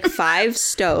they had like 5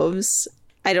 stoves.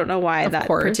 I don't know why that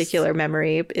particular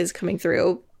memory is coming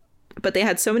through, but they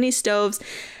had so many stoves.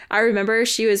 I remember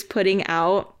she was putting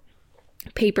out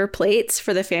paper plates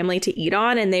for the family to eat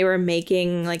on, and they were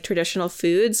making like traditional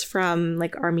foods from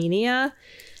like Armenia.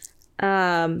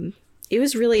 It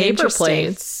was really interesting.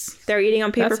 Plates. They're eating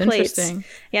on paper plates.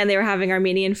 Yeah, and they were having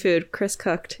Armenian food. Chris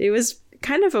cooked. It was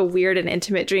kind of a weird and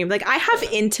intimate dream. Like, I have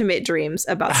intimate dreams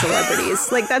about celebrities.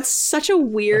 Like, that's such a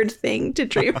weird thing to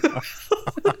dream about.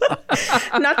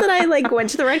 Not that I like went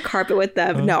to the red carpet with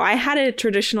them. No, I had a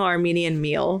traditional Armenian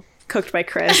meal cooked by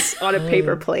Chris on a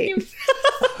paper plate.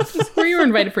 Where you were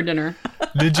invited for dinner.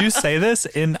 Did you say this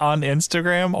on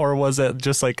Instagram, or was it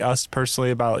just like us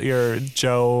personally about your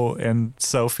Joe and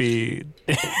Sophie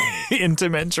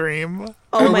intimate dream?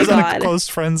 Oh my God. On a close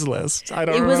friends list. I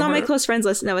don't remember. It was on my close friends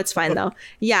list. No, it's fine though.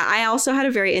 Yeah, I also had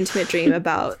a very intimate dream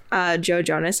about Joe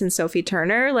Jonas and Sophie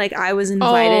Turner. Like, I was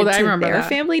invited to their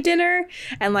family dinner,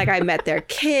 and like I met their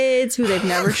kids who they've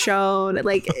never shown.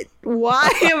 Like,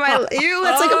 why am I? Ew,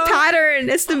 it's like a pattern.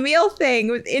 It's the meal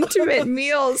thing with intimate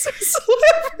meals with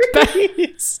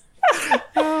celebrities.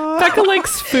 Becca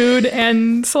likes food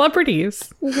and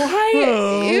celebrities. Why?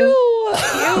 Ew.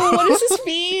 What does this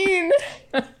mean?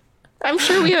 I'm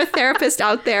sure we have a therapist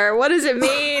out there. What does it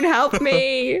mean? Help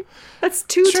me. That's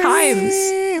 2 times.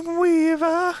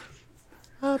 Dreamweaver,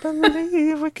 I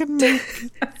believe we can make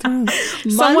it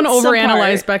through. Someone Months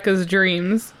overanalyzed apart. Becca's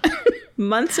dreams.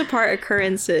 Months apart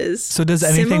occurrences. So does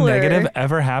anything Similar. negative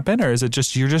ever happen, or is it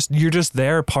just you're just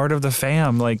there, part of the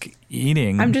fam, like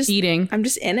eating? I'm just Eating. I'm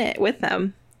just in it with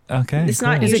them. okay. It's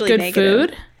not cool. Is it usually good negative.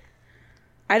 food?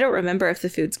 I don't remember if the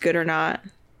food's good or not.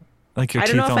 Like your I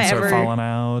teeth don't know don't if I start ever- falling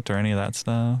out or any of that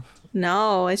stuff.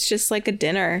 No, it's just like a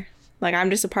dinner. Like I'm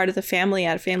just a part of the family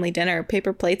at family dinner,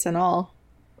 paper plates and all.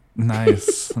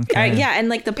 Nice. Okay. Yeah, and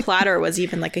like the platter was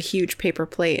even like a huge paper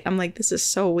plate. I'm like, this is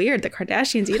so weird. The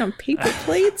Kardashians eat on paper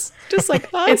plates, just like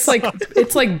us.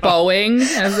 It's like bowing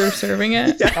as they're serving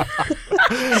it.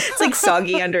 It's like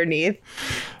soggy underneath.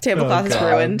 Tablecloth is God.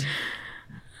 ruined.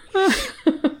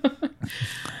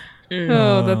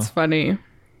 Oh, that's funny.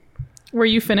 Were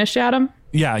you finished, Adam?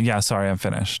 Yeah. Sorry, I'm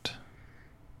finished.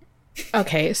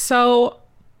 Okay, so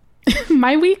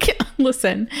my week,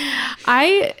 listen,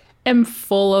 I am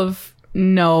full of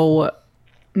no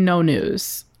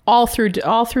news all through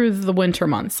the winter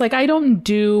months. Like I don't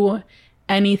do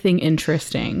anything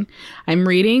interesting. I'm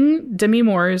reading Demi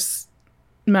Moore's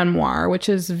memoir, which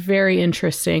is very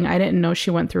interesting. I didn't know she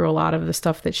went through a lot of the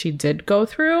stuff that she did go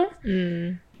through,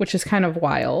 which is kind of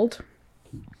wild.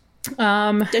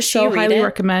 Does she So read highly it?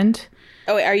 recommend.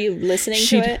 Oh, wait, are you listening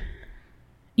She- to it?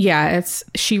 Yeah,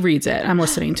 she reads it. I'm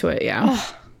listening to it. Yeah.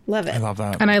 Love I it. love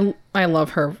that. And I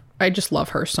love her. I just love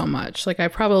her so much. Like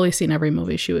I've probably seen every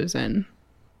movie she was in.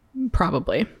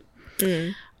 Probably.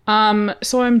 So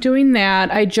I'm doing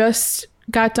that. I just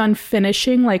got done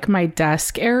finishing like my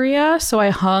desk area. So I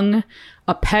hung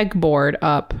a pegboard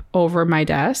up over my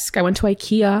desk. I went to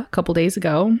IKEA a couple days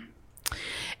ago.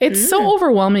 It's so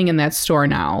overwhelming in that store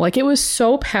now. Like it was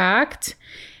so packed.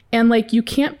 And like you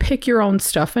can't pick your own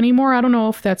stuff anymore. I don't know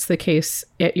if that's the case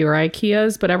at your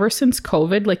IKEAs, but ever since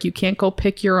COVID, like you can't go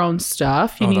pick your own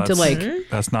stuff. You need to like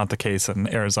That's not the case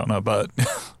in Arizona, but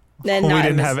Then we not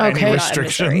didn't in have Mis- any Okay. not in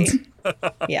restrictions.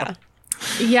 Missouri. Yeah.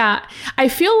 Yeah, I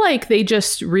feel like they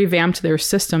just revamped their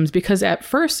systems because at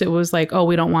first it was like, oh,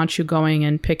 we don't want you going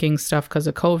and picking stuff because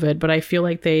of COVID. But I feel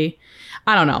like I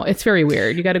don't know. It's very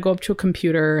weird. You got to go up to a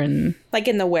computer and Like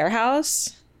in the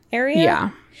warehouse area? yeah.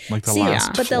 Like the See, last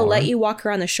but they'll floor. let you walk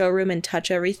around the showroom and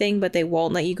touch everything, but they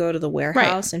won't let you go to the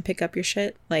warehouse and pick up your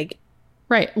shit. Like,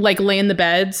 Right. Like lay in the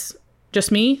beds.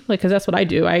 Just me. Like, because that's what I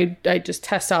do. I just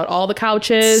test out all the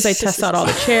couches. I test out all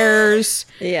the chairs.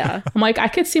 yeah. I'm like, I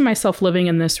could see myself living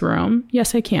in this room.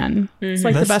 Yes, I can. It's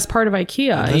like the That's- best part of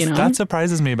IKEA, you know? That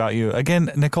surprises me about you.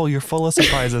 Again, Nicole, you're full of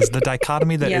surprises. The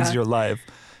dichotomy that is Yeah. your life.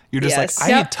 You're just Yes. like,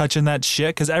 I Yep. ain't touching that shit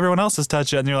because everyone else is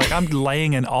touching it. And you're like, I'm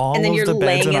laying in all And then of you're the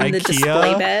beds laying in the IKEA.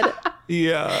 display bed.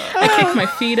 Yeah. I kick my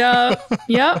feet up.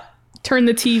 Yep. Turn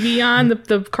the TV on,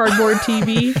 the cardboard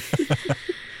TV.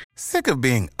 Sick of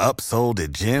being upsold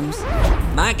at gyms?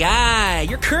 My guy,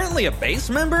 you're currently a base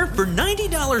member. For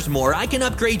 $90 more, I can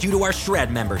upgrade you to our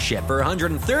Shred membership. For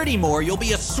 $130 more, you'll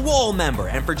be a Swole member.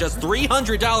 And for just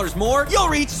 $300 more, you'll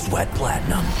reach Sweat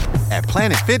Platinum. At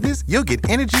Planet Fitness, you'll get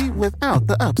energy without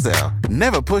the upsell.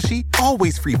 Never pushy,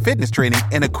 always free fitness training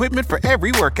and equipment for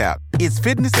every workout. It's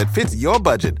fitness that fits your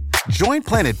budget. Join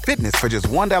Planet Fitness for just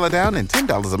 $1 down and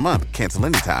 $10 a month. Cancel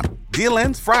anytime. Deal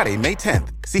ends Friday, May 10th.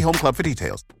 See Home Club for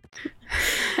details.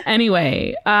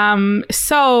 Anyway,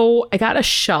 so I got a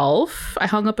shelf. I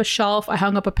hung up a shelf. I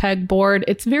hung up a pegboard.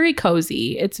 It's very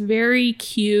cozy. It's very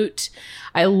cute.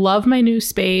 I love my new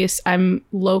space. I'm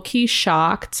low-key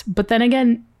shocked, but then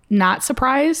again, not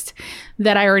surprised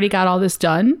that I already got all this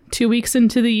done 2 weeks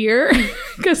into the year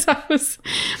because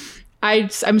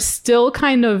I'm still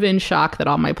kind of in shock that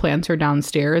all my plants are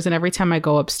downstairs, and every time I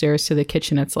go upstairs to the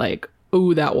kitchen, it's like,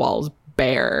 ooh, that wall's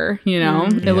bare, you know?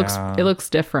 It looks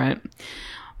different.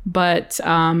 But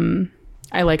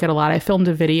I like it a lot. I filmed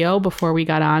a video before we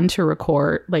got on to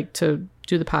record, like to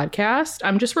do the podcast.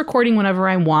 I'm just recording whenever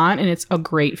I want, and it's a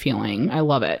great feeling. I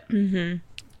love it.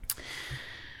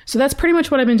 So that's pretty much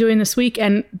what I've been doing this week,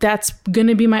 and that's going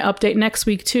to be my update next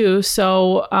week too.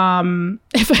 So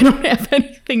if I don't have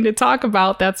anything to talk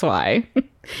about, that's why.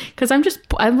 Because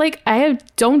I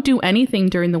don't do anything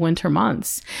during the winter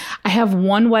months. I have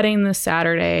one wedding this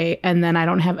Saturday, and then I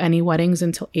don't have any weddings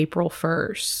until April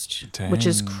 1st, which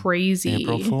is Dang. crazy.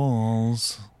 April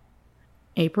Fools.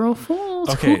 April Fools.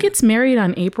 Okay. Who gets married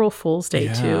on April Fool's Day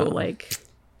Yeah. too? Like,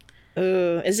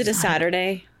 Ooh, is it a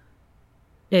Saturday?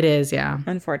 it is, yeah.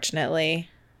 Unfortunately.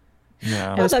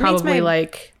 Yeah. It was that means probably my-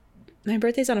 like, My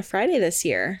birthday's on a Friday this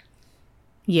year.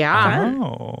 Yeah.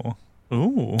 Oh.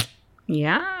 Ooh.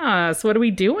 Yeah. So what are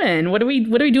we doing? What are we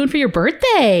doing for your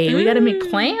birthday? We got to make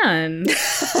plans.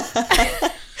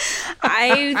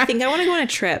 I think I want to go on a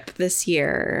trip this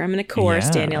year. I'm going to coerce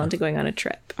Yeah. Daniel into going on a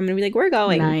trip. I'm going to be like, we're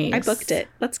going. Nice. I booked it.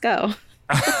 Let's go.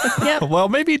 Well,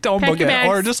 maybe don't Pack book your it, bags.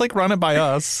 or just like run it by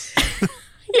us.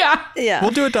 Yeah. Yeah.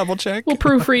 We'll do a double check. We'll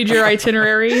proofread your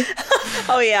itinerary.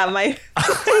 Oh, yeah. My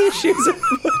shoes are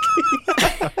booking.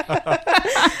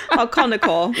 I'll call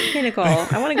Nicole. Hey, Nicole,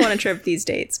 I want to go on a trip these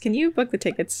dates. Can you book the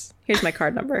tickets? Here's my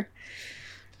card number.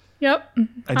 Yep.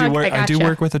 I do work. I do gotcha.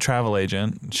 work with a travel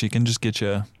agent. She can just get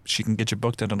you. She can get you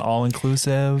booked at an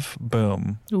all-inclusive.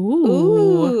 Boom. Ooh.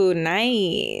 Ooh,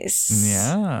 nice.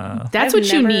 Yeah. That's I've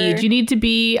what you never- need. You need to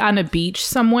be on a beach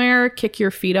somewhere, kick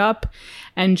your feet up,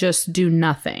 and just do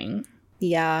nothing.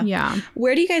 Yeah. Yeah.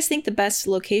 Where do you guys think the best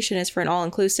location is for an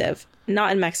all-inclusive?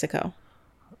 Not in Mexico.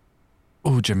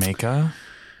 Ooh, Jamaica.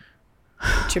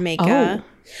 Jamaica.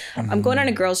 I'm going on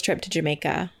a girls' trip to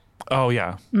Jamaica. Oh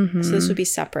yeah. So this would be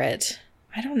separate.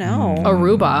 I don't know.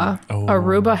 Aruba. Oh.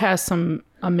 Aruba has some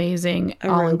amazing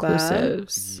Aruba.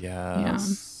 all-inclusives.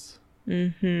 Yes.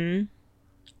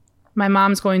 My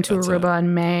mom's going to That's Aruba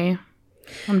in May.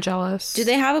 I'm jealous. Do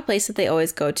they have a place that they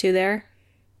always go to there?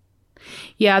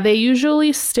 Yeah, they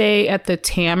usually stay at the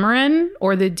Tamarin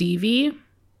or the DV.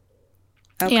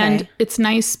 Okay. And it's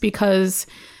nice because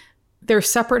they're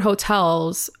separate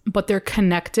hotels, but they're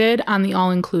connected on the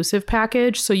all-inclusive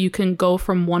package. So you can go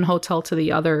from one hotel to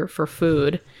the other for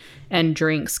food and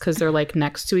drinks because they're like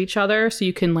next to each other. So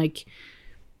you can like,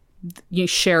 you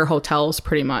share hotels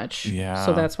pretty much. Yeah.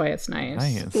 So that's why it's nice.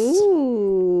 Nice.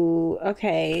 Ooh,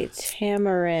 okay.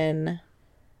 Tamarin.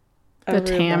 The Aruba.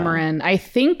 Tamarin. I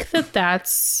think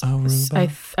that's,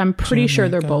 Aruba, I'm pretty sure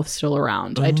they're Jamaica. both still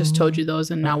around. I just told you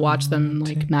those and now watch them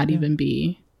like not even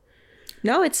be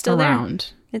No, it's still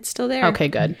around. there. It's still there. Okay,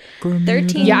 good.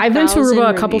 13,000 Yeah, I've been to Aruba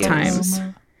a couple reviews.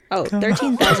 times. Oh,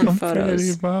 13,000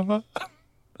 photos.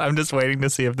 I'm just waiting to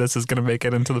see if this is going to make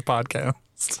it into the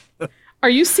podcast. Are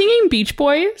you singing Beach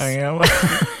Boys? I am.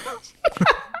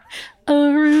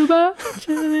 Aruba,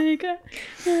 Jamaica.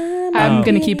 I'm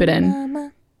going to keep it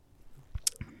in.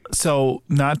 So,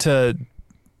 not to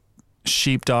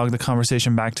sheepdog the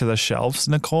conversation back to the shelves,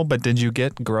 Nicole, but did you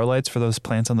get grow lights for those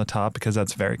plants on the top? Because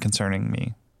that's very concerning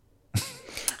me.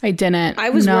 I didn't. I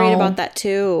was No. worried about that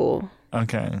too.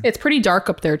 Okay. It's pretty dark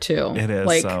up there too. It is.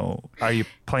 Like, So, are you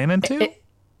planning to?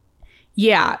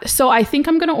 yeah. So I think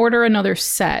I'm going to order another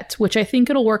set, which I think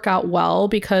it'll work out well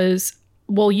because,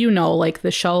 well, you know, like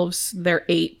the shelves, they're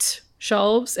 8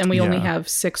 shelves and we only Yeah. have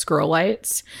 6 grow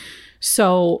lights.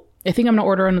 So I think I'm going to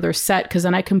order another set because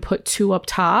then I can put 2 up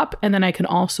top and then I can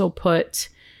also put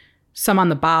some on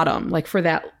the bottom, like for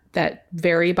that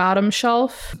very bottom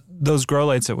shelf. Those grow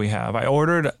lights that we have, I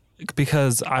ordered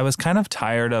because I was kind of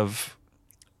tired of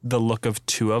the look of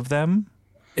 2 of them.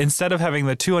 Instead of having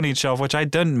the 2 on each shelf, which I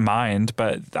didn't mind,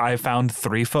 but I found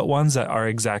 3-foot ones that are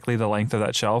exactly the length of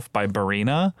that shelf by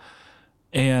Barina.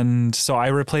 And so I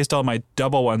replaced all my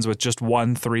double ones with just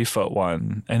one 3-foot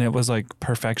one. And it was like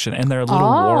perfection. And they're a little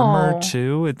warmer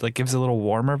too. It like gives a little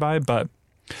warmer vibe. But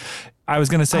I was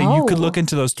going to say you could look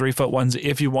into those 3-foot ones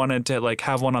if you wanted to like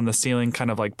have one on the ceiling kind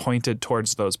of like pointed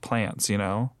towards those plants, you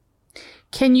know?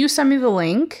 Can you send me the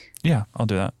link? Yeah, I'll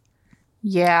do that.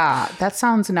 Yeah, that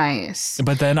sounds nice.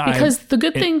 But then Because the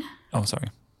good thing, Oh, sorry.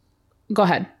 go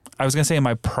ahead. I was going to say in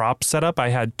my prop setup, I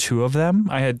had 2 of them.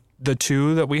 I had the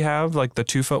 2 that we have, like the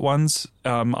 2-foot ones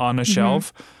on a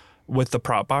shelf with the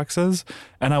prop boxes.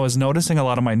 And I was noticing a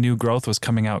lot of my new growth was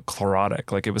coming out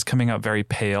chlorotic. Like it was coming out very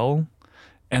pale.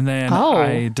 And then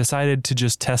I decided to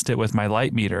just test it with my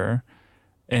light meter.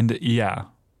 And yeah,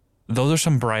 those are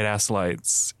some bright ass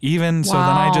lights. Even so then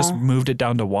I just moved it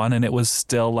down to 1 and it was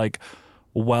still like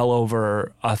well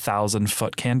over 1,000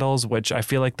 foot candles, which I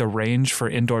feel like the range for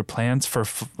indoor plants for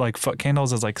like foot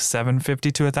candles is like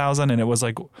 750 to 1,000. And it was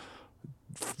like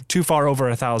too far over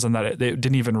 1,000 that it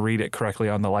didn't even read it correctly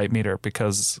on the light meter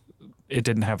because it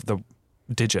didn't have the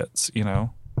digits, you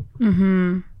know?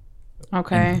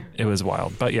 Okay. And it was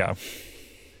wild. But yeah,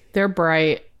 They're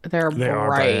bright. They're they are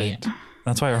bright. bright.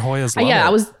 That's why our Hoyas love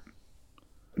Yeah,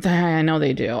 it. I know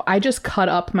they do. I just cut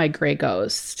up my gray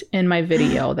ghost in my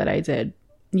video that I did.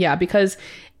 Yeah, because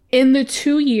in the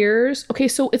 2 years, okay,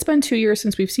 so it's been 2 years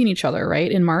since we've seen each other,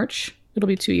 right? In March, it'll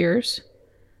be 2 years,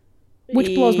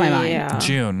 which blows my mind. Yeah.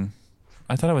 June.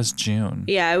 I thought it was June.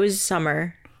 Yeah, it was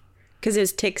summer because it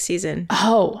was tick season.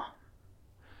 Oh,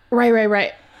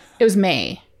 right. It was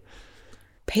May.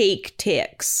 Pake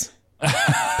ticks.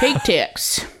 Pig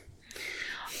ticks.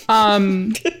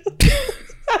 It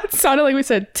sounded like we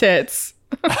said tits.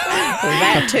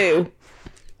 That too.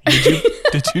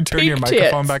 Did you turn your Peep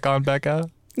microphone tits. back on, Becca?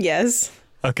 Yes.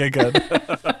 Okay, good.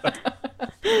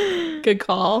 Good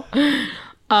call.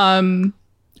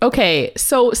 Okay,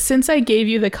 so since I gave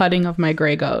you the cutting of my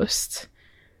gray ghost,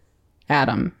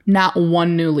 Adam, not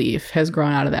one new leaf has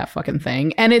grown out of that fucking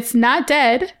thing. And it's not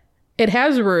dead. It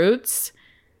has roots.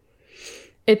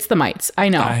 It's the mites. I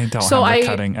know. I don't have the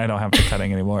cutting. I don't have the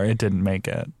cutting anymore. It didn't make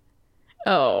it.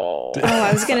 Oh. Oh,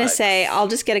 I was gonna say I'll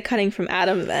just get a cutting from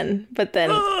Adam then, but then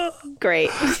great.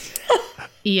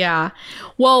 Yeah.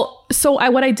 Well, so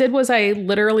what I did was I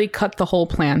literally cut the whole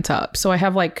plant up. So I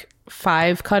have like 4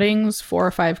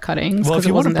 or 5 cuttings. Well, if it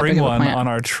you want to wasn't that bring big of a one plant. on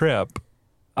our trip,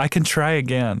 I can try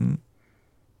again.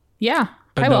 Yeah,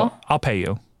 But I no, will. I'll pay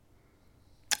you.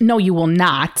 No, you will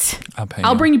not. I'll pay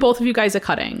I'll you. bring you both of you guys a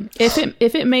cutting if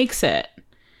it makes it.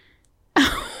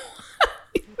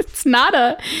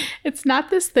 It's not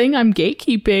this thing I'm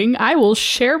gatekeeping. I will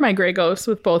share my gray ghost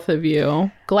with both of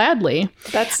you gladly.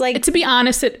 That's like To be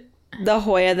honest, the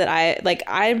Hoya that I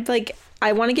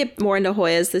want to get more into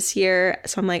Hoyas this year,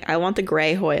 so I'm like I want the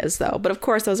gray Hoyas though. But of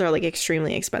course those are like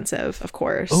extremely expensive, of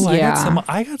course. Oh, Yeah.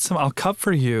 I got some. I'll cut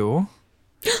for you.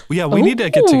 Yeah, we need to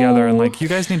get together and like you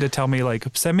guys need to tell me like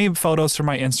send me photos from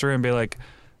my Instagram and be like,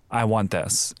 I want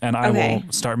this, and I Okay.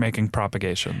 will start making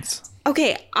propagations.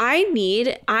 Okay,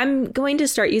 I'm going to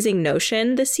start using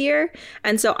Notion this year,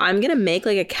 and so I'm going to make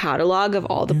like a catalog of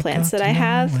all the plants that I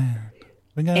have.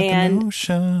 We got And- the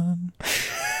notion.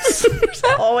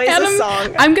 Always Adam, a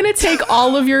song. I'm going to take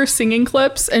all of your singing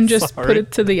clips and just Sorry. put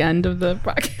it to the end of the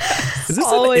podcast. Is this,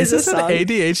 Always is this a an song.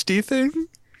 ADHD thing?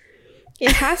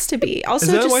 It has to be. Also,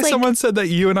 Is that just why like someone said that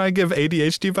you and I give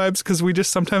ADHD vibes? Because we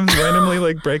just sometimes randomly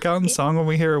like break out in song when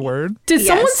we hear a word. Did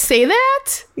someone Yes. say that?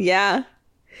 yeah.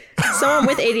 Someone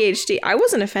with ADHD. I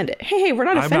wasn't offended. Hey, we're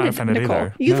not I'm not offended, offended Nicole.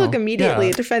 either. You No. look immediately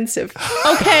Yeah. defensive.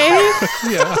 Okay.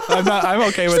 Yeah, I'm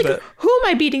okay with it. Who am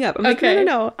I beating up? I'm like, Okay.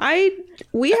 no.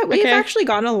 We've Okay. actually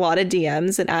gotten a lot of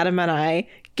DMs, and Adam and I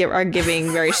are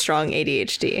giving very strong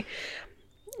ADHD,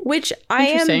 which I am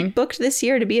Interesting. booked this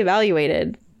year to be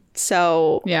evaluated.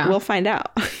 So Yeah. we'll find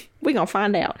out. We're gonna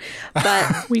find out.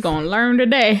 But We gonna learn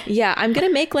today. yeah, I'm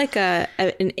gonna make like an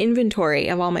inventory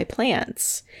of all my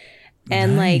plants,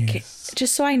 and like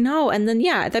just so I know. And then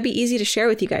yeah, that'd be easy to share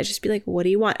with you guys. Just be like, what do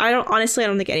you want? I don't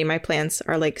think any of my plants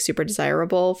are like super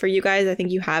desirable for you guys. I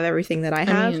think you have everything that I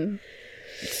have. I mean,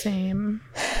 same.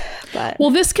 But Well,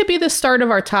 this could be the start of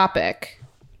our topic.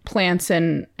 Plants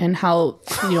and how,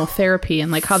 therapy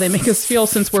and like how they make us feel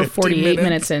since we're 48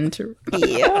 minutes into.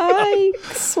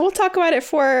 yikes, we'll talk about it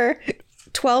for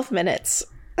 12 minutes.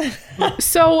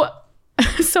 So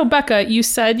Becca, you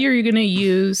said you're going to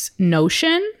use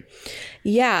Notion.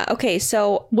 Yeah. Okay.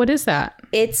 So What is that?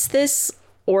 it's this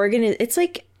it's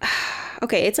like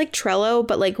okay, it's like Trello,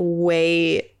 but like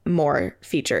way more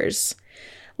features.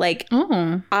 Like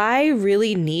Oh, I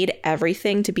really need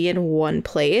everything to be in one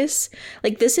place.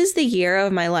 Like this is the year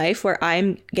of my life where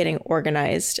I'm getting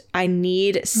organized. I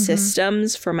need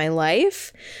systems for my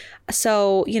life.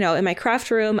 So, in my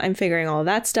craft room, I'm figuring all of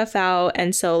that stuff out.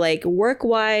 And so like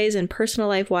work-wise and personal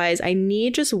life-wise, I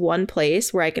need just one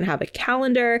place where I can have a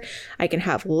calendar, I can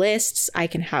have lists, I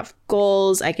can have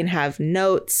goals, I can have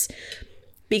notes.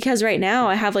 Because right now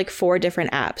I have like 4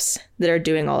 different apps that are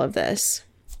doing all of this.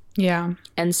 yeah.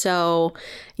 And so,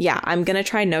 yeah, I'm going to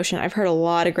try Notion. I've heard a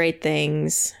lot of great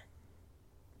things.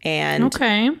 And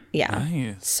Okay. yeah.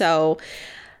 Nice. So,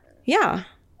 yeah,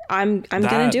 I'm going to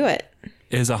That- do it.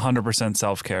 Is 100%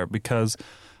 self-care because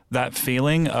that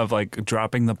feeling of like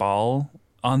dropping the ball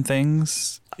on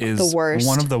things is The worst.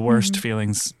 one of the worst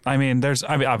feelings. I mean,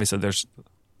 obviously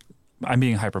I'm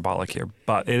being hyperbolic here,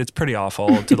 but it's pretty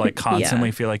awful to like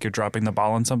constantly feel like you're dropping the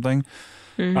ball on something.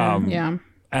 Yeah.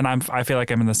 And I feel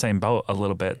like I'm in the same boat a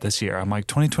little bit this year. I'm like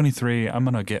 2023, I'm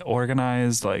going to get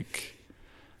organized. Like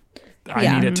I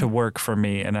Yeah. need it to work for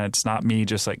me. And it's not me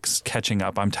just like catching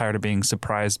up. I'm tired of being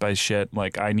surprised by shit.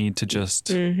 Like I need to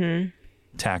just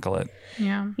tackle it.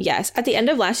 Yeah. Yes. At the end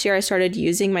of last year, I started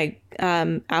using my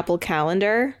Apple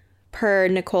Calendar per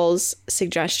Nicole's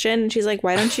suggestion. She's like,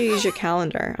 why don't you use your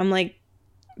calendar? I'm like,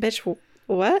 bitch,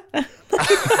 what?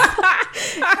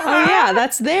 Oh yeah,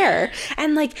 that's there.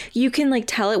 And like you can like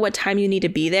tell it what time you need to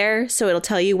be there, so it'll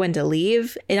tell you when to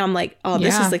leave. And I'm like, oh,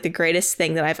 this Yeah. is like the greatest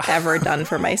thing that I've ever done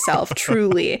for myself.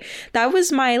 Truly. That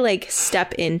was my like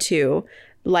step into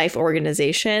life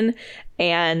organization.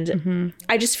 And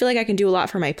I just feel like I can do a lot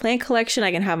for my plant collection.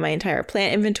 I can have my entire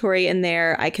plant inventory in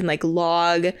there. I can like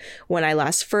log when I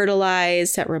last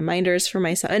fertilized, set reminders for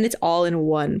myself, and it's all in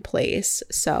one place.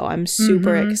 So I'm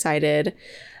super excited.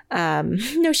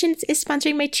 Notion is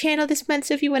sponsoring my channel this month,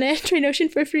 so if you want to try Notion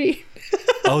for free.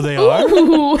 Oh, they are?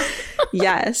 Ooh.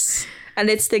 Yes. And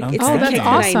it's the Okay. kick Oh, that's that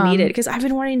I awesome. needed, because I've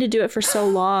been wanting to do it for so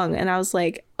long, and I was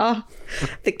like, oh,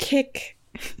 the kick.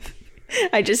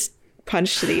 I just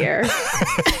punched the air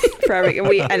for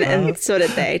and so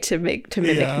did they to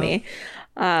mimic me.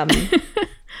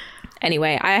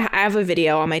 Anyway, I have a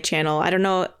video on my channel. I don't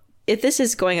know if this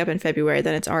is going up in February,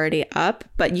 then it's already up,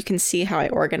 but you can see how I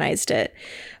organized it.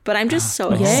 But I'm just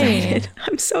so excited.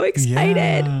 I'm so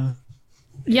excited.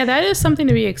 Yeah, that is something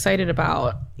to be excited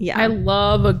about. Yeah. I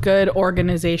love a good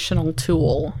organizational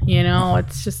tool. You know,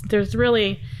 it's just, there's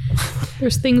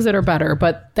things that are better,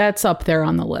 but that's up there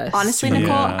on the list. Honestly, Nicole,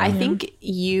 Yeah. I think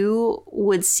you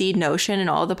would see Notion and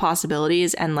all the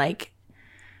possibilities and like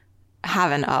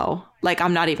have an O. Like,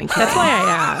 I'm not even kidding. That's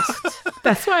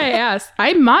why I asked.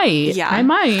 I might. Yeah. I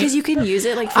might. Because you can use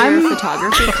it like for your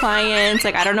photography clients.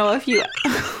 Like, I don't know if you...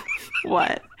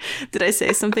 What? Did I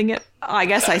say something? I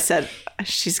guess I said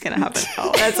she's going to have an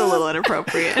O. That's a little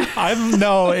inappropriate.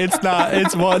 No, it's not.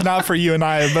 It's not for you and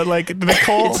I, but like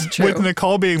Nicole, It's true. with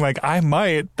Nicole being like, I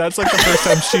might. That's like the first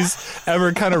time she's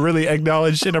ever kind of really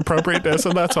acknowledged inappropriateness,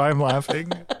 and that's why I'm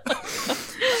laughing.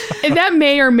 And that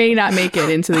may or may not make it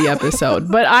into the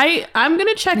episode, but I'm going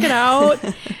to check it out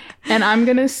and I'm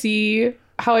going to see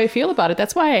how I feel about it.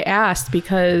 That's why I asked,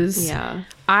 because Yeah.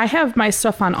 I have my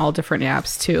stuff on all different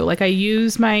apps too. Like, I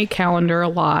use my calendar a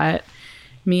lot.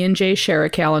 Me and Jay share a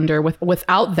calendar.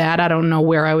 Without that, I don't know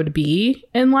where I would be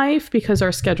in life, because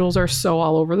our schedules are so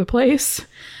all over the place.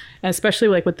 And especially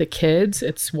like with the kids,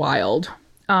 it's wild.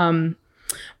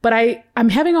 But I'm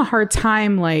having a hard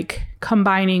time like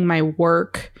combining my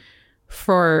work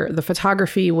for the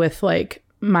photography with like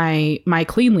my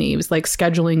clean leaves, like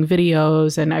scheduling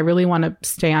videos, and I really want to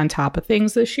stay on top of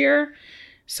things this year.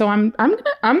 So I'm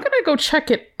gonna go check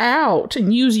it out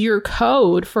and use your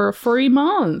code for a free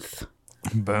month.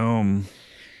 Boom.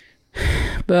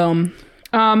 Boom.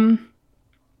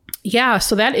 Yeah,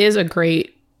 so that is a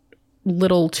great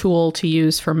little tool to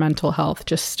use for mental health,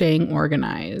 just staying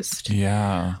organized.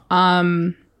 Yeah.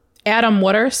 Adam,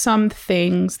 what are some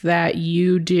things that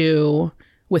you do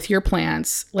with your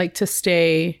plants, like to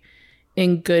stay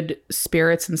in good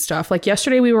spirits and stuff? Like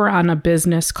yesterday we were on a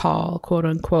business call, quote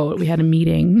unquote. We had a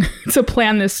meeting to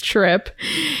plan this trip,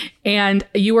 and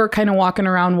you were kind of walking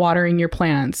around watering your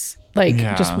plants. Like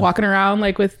just walking around,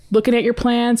 like with looking at your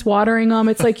plants, watering them.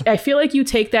 It's like, I feel like you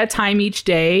take that time each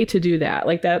day to do that.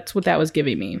 Like that's what that was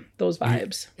giving me, those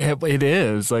vibes. It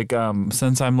is like,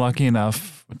 since I'm lucky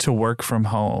enough to work from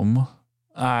home,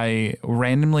 I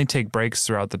randomly take breaks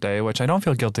throughout the day, which I don't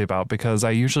feel guilty about because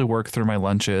I usually work through my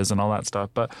lunches and all that stuff.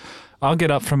 But I'll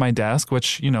get up from my desk,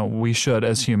 which, you know, we should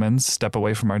as humans step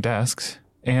away from our desks,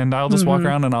 and I'll just walk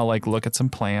around and I'll like look at some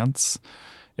plants.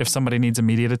 If somebody needs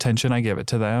immediate attention, I give it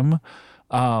to them.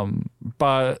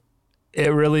 But it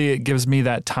really gives me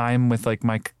that time with like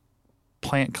my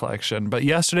plant collection. But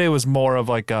yesterday was more of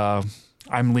like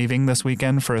I'm leaving this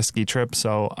weekend for a ski trip,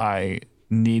 so I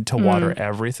need to water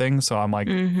everything. So I'm like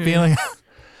feeling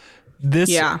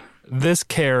this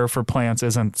care for plants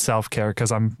isn't self-care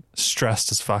because I'm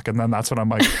stressed as fuck. And then that's when I'm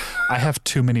like, I have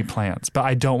too many plants, but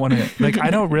I don't want to, like, I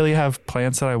don't really have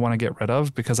plants that I want to get rid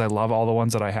of because I love all the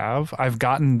ones that I have. I've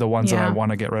gotten the ones that I want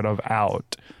to get rid of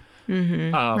out.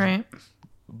 Right.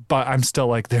 But I'm still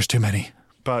like, there's too many.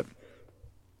 But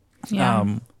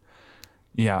Yeah.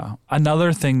 yeah.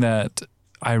 Another thing that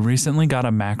I recently got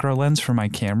a macro lens for my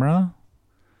camera.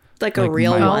 Like a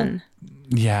real one.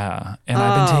 Yeah. And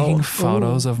I've been taking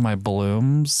photos of my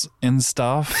blooms and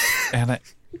stuff. And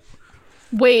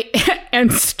Wait,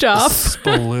 and stuff.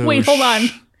 Sploosh. Wait, hold on.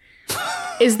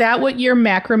 Is that what your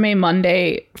macrame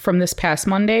Monday from this past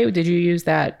Monday? Did you use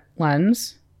that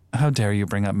lens? How dare you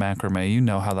bring up macrame? You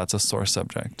know how that's a sore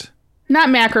subject. Not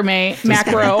macrame,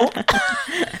 macro.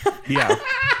 Yeah.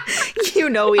 You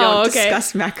know we don't okay.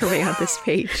 discuss macrame on this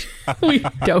page. We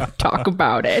don't talk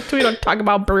about it. We don't talk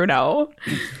about Bruno.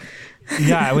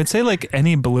 Yeah, I would say like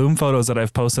any bloom photos that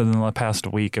I've posted in the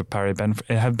past week have probably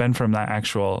been from that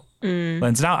actual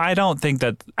lens. Now, I don't think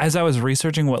that as I was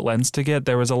researching what lens to get,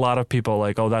 there was a lot of people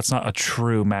like, oh, that's not a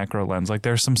true macro lens. Like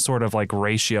there's some sort of like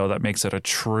ratio that makes it a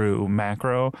true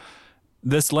macro.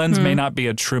 This lens may not be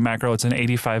a true macro. It's an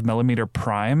 85 millimeter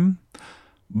prime,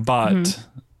 but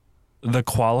the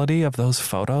quality of those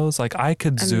photos, like I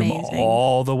could zoom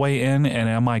all the way in and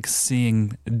I'm like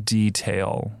seeing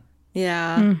detail.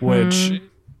 Yeah. Which,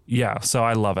 yeah, so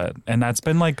I love it. And that's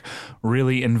been like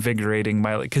really invigorating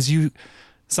because you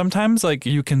sometimes like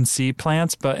you can see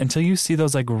plants, but until you see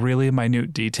those like really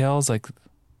minute details, like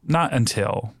not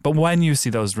until, but when you see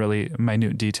those really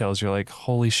minute details, you're like,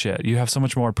 holy shit, you have so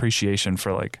much more appreciation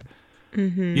for like,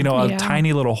 you know, a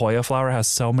tiny little Hoya flower has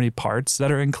so many parts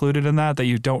that are included in that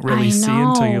you don't really see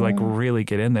until you like really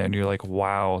get in there and you're like,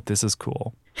 wow, this is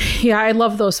cool. Yeah, I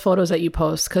love those photos that you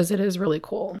post because it is really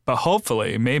cool. But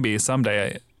hopefully, maybe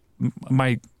someday,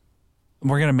 we're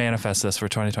going to manifest this for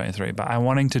 2023, but I'm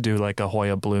wanting to do like a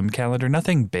Hoya bloom calendar.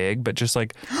 Nothing big, but just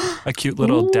like a cute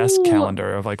little desk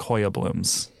calendar of like Hoya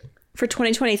blooms. For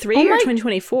 2023 or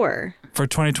 2024? For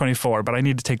 2024, but I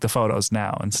need to take the photos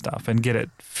now and stuff and get it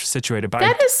situated. But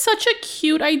that is such a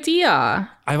cute idea.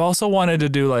 I've also wanted to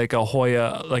do like a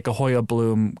Hoya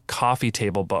bloom coffee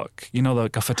table book. You know,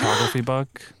 like a photography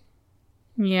book?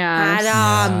 Yeah.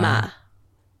 Adam.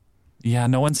 Yeah,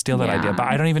 no one steal that Yeah. idea, but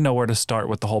I don't even know where to start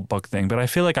with the whole book thing. But I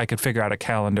feel like I could figure out a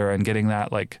calendar and getting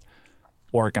that like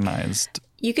organized.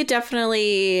 You could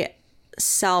definitely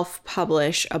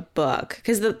self-publish a book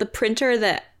because the printer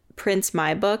that prints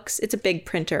my books, it's a big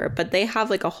printer, but they have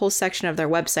like a whole section of their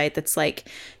website that's like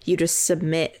you just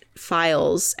submit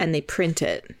files and they print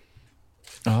it.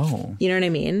 Oh. You know what I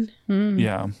mean?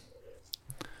 Yeah.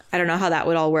 I don't know how that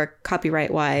would all work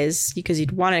copyright wise because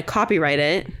you'd want to copyright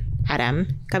it. Adam,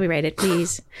 copyright it,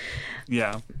 please.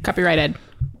 Yeah. Copyrighted.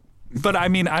 But I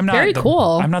mean, I'm not Very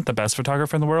cool. I'm not the best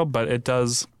photographer in the world, but it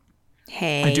does.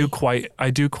 Hey, I do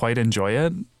quite enjoy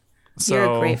it. So,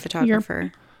 you're a great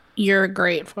photographer. You're a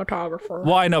great photographer.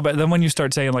 Well, I know, but then when you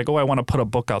start saying like, "Oh, I want to put a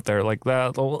book out there," like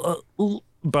that,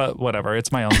 but whatever,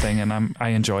 it's my own thing, and I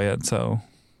enjoy it. So,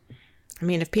 I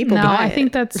mean, if people No, buy I it,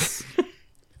 think that's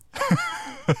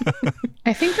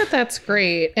I think that's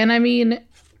great. And I mean,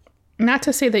 not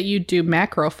to say that you do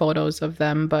macro photos of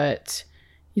them, but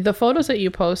the photos that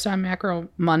you post on Macro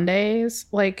Mondays,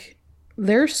 like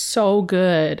they're so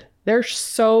good. They're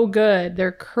so good.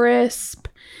 They're crisp.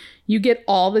 You get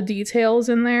all the details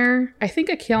in there. I think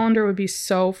a calendar would be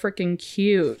so freaking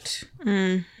cute.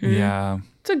 yeah.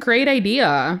 It's a great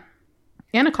idea.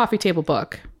 And a coffee table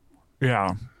book.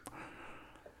 Yeah.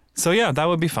 So yeah, that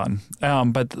would be fun.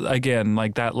 But again,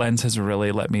 like that lens has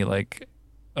really let me like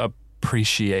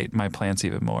appreciate my plants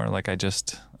even more. Like I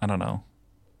don't know.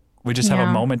 We just have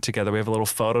a moment together. We have a little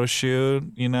photo shoot,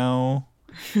 you know,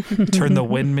 turn the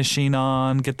wind machine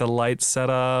on, get the lights set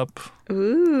up.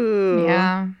 ooh,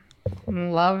 Yeah.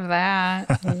 Love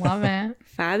that. Love it.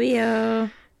 Fabio.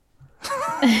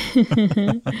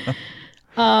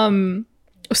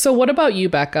 So what about you,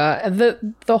 Becca?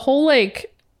 The whole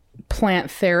like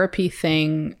plant therapy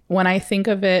thing, when I think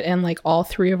of it in like all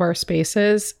three of our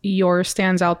spaces, yours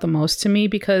stands out the most to me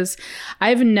because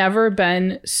I've never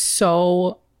been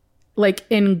so like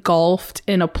engulfed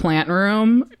in a plant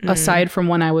room aside from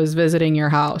when I was visiting your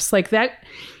house. Like that,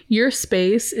 your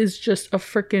space is just a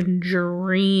freaking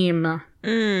dream.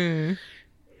 Well,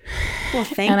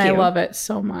 thank And you. I love it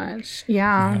so much.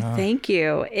 Yeah. Thank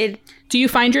you. Do you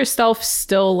find yourself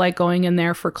still like going in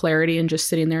there for clarity and just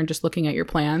sitting there and just looking at your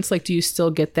plants? Like, do you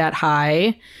still get that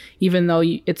high, even though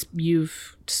you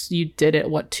did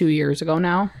it 2 years ago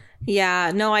now?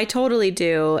 Yeah, no, I totally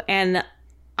do. And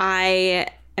I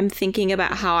am thinking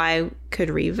about how I could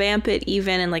revamp it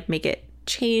even and like make it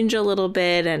change a little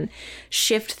bit and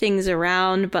shift things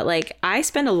around. But like I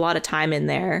spend a lot of time in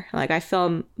there. Like I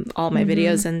film all my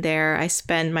videos in there. I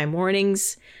spend my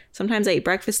mornings. Sometimes I eat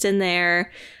breakfast in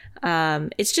there.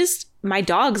 It's just my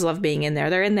dogs love being in there.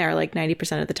 They're in there like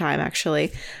 90% of the time,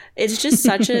 actually. It's just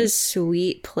such a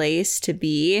sweet place to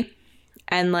be.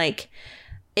 And like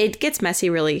it gets messy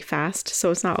really fast.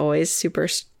 So it's not always super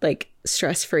like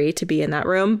stress free to be in that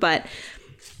room. But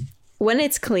when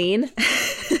it's clean,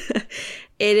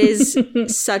 it is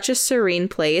such a serene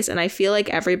place. And I feel like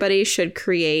everybody should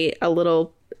create a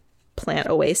little plant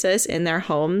oasis in their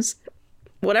homes,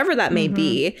 whatever that may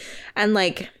be. And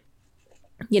like,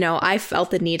 you know, I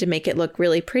felt the need to make it look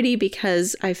really pretty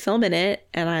because I film in it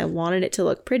and I wanted it to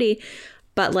look pretty.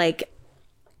 But like,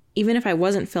 even if I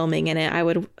wasn't filming in it, I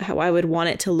would want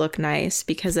it to look nice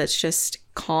because it's just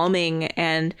calming.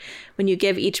 And when you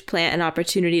give each plant an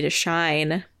opportunity to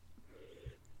shine,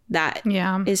 that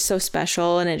is so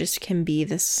special. And it just can be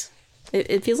this,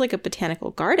 it feels like a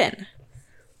botanical garden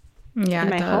in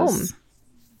my home.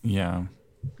 Yeah.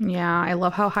 Yeah, I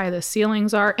love how high the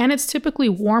ceilings are. And it's typically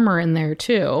warmer in there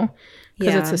too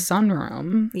because it's a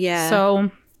sunroom. Yeah.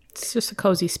 So it's just a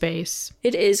cozy space.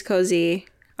 It is cozy.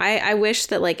 I wish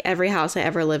that like every house I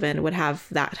ever live in would have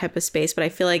that type of space, but I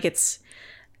feel like it's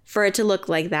for it to look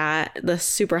like that, the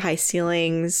super high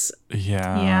ceilings.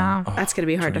 Yeah. Yeah. That's going to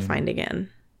be hard to find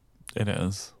again. It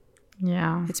is.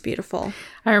 Yeah. It's beautiful.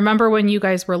 I remember when you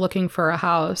guys were looking for a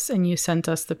house and you sent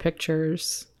us the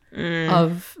pictures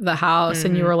of the house,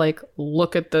 and you were like,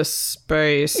 look at this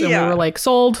space. And we were like,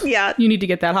 sold. Yeah. You need to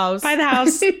get that house. Buy the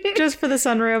house just for the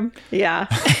sunroom. Yeah.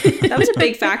 That was a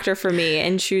big factor for me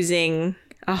in choosing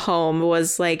a home,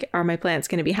 was like, are my plants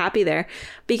going to be happy there?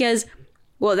 Because,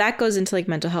 well, that goes into like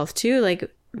mental health too.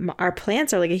 Like our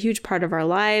plants are like a huge part of our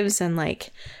lives, and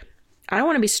like I don't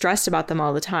want to be stressed about them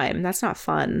all the time. That's not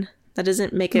fun. That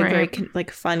doesn't make a very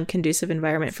fun, conducive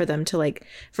environment for them to like,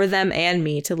 for them and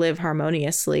me to live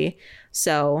harmoniously.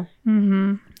 So, I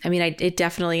mean, it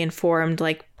definitely informed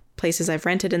like places I've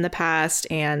rented in the past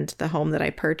and the home that I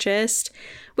purchased,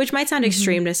 which might sound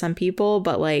extreme to some people,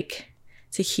 but like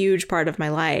it's a huge part of my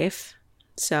life.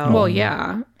 So, well,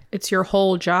 yeah, it's your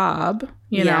whole job,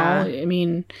 you know? I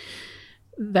mean,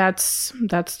 that's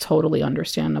totally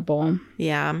understandable.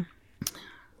 Yeah.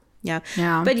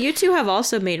 But you two have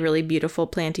also made really beautiful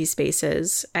planty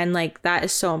spaces, and like that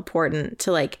is so important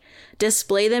to like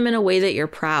display them in a way that you're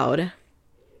proud,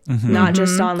 not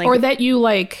just on like, or that you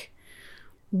like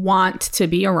want to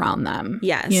be around them.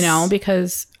 Yes. You know,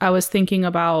 because I was thinking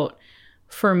about,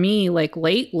 for me, like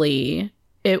lately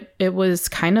it was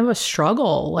kind of a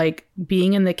struggle, like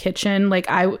being in the kitchen. Like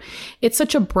it's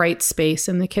such a bright space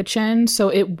in the kitchen, so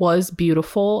it was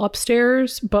beautiful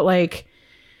upstairs, but like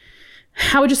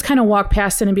I would just kind of walk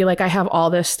past it and be like, I have all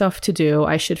this stuff to do.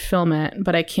 I should film it,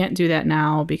 but I can't do that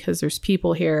now because there's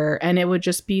people here. And it would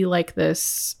just be like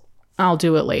this, I'll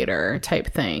do it later type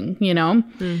thing, you know?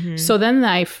 So then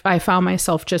I found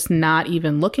myself just not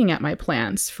even looking at my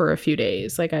plants for a few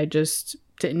days. Like I just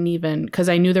didn't even, because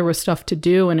I knew there was stuff to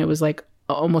do, and it was like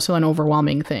almost an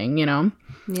overwhelming thing, you know?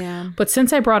 Yeah. But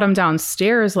since I brought them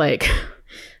downstairs, like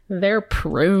they're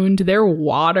pruned, they're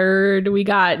watered. We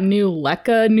got new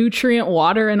LECA nutrient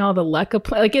water and all the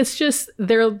LECA like it's just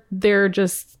they're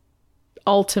just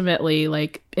ultimately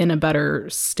like in a better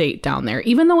state down there.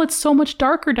 Even though it's so much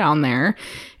darker down there,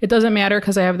 it doesn't matter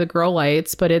because I have the grow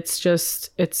lights, but it's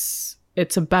just it's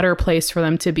a better place for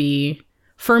them to be,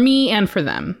 for me and for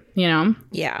them, you know?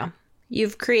 Yeah.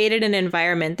 You've created an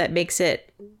environment that makes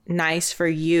it nice for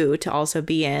you to also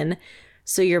be in,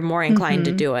 so you're more inclined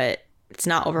to do it. It's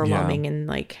not overwhelming and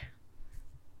like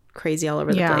crazy all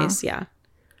over the place. Yeah.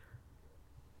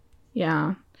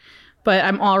 Yeah. But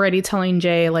I'm already telling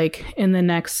Jay, like in the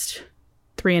next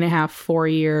 3.5, 4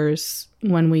 years,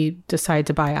 when we decide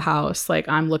to buy a house, like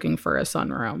I'm looking for a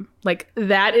sunroom. Like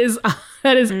that is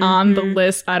on the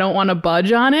list. I don't want to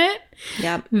budge on it.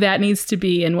 Yep. That needs to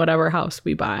be in whatever house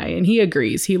we buy. And he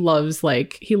agrees. He loves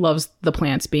the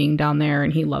plants being down there,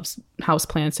 and he loves house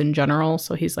plants in general.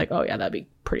 So he's like, oh yeah, that'd be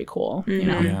pretty cool. You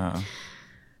know? Yeah.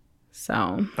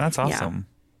 So that's awesome.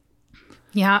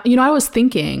 Yeah. You know, I was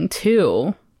thinking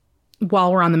too,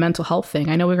 while we're on the mental health thing,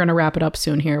 I know we're going to wrap it up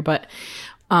soon here, but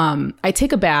I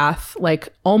take a bath like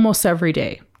almost every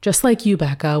day. Just like you,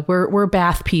 Becca, we're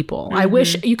bath people. I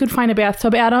wish you could find a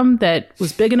bathtub, Adam, that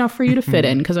was big enough for you to fit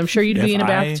in, because I'm sure you'd be in a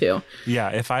bath too. Yeah,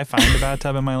 if I find a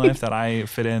bathtub in my life that I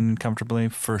fit in comfortably,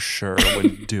 for sure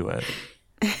would do it.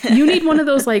 You need one of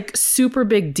those like super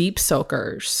big deep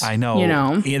soakers. I know. You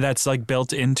know? Yeah, that's like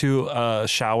built into a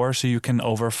shower so you can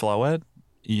overflow it.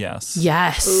 Yes.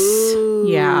 Yes. Ooh.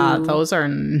 Yeah, those are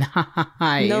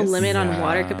nice. No limit on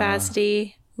water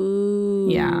capacity. Ooh.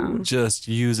 Yeah. Just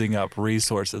using up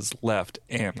resources left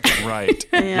and right.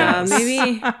 Yeah,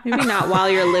 maybe not while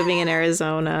you're living in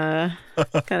Arizona.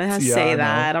 Gotta have to say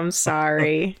that. I'm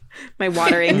sorry. My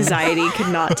water anxiety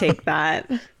could not take that.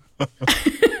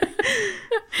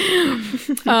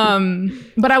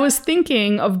 But I was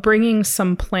thinking of bringing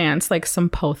some plants, like some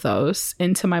pothos,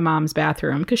 into my mom's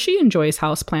bathroom, because she enjoys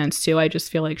house plants too. I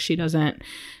just feel like she doesn't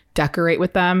decorate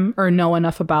with them or know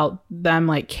enough about them,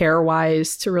 like care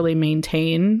wise, to really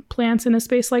maintain plants in a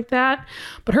space like that.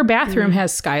 But her bathroom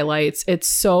has skylights. It's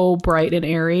so bright and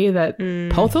airy that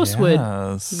pothos would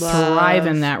thrive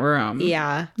in that room.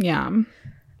 Yeah. Yeah.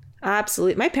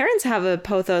 Absolutely. My parents have a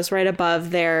pothos right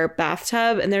above their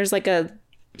bathtub, and there's like a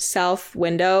south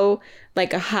window,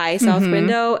 like a high south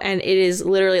window, and it is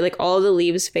literally like all the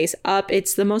leaves face up.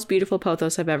 It's the most beautiful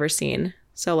pothos I've ever seen.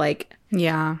 So like,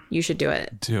 yeah, you should do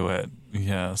it. Do it.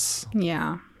 Yes.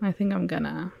 Yeah, I think I'm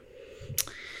gonna.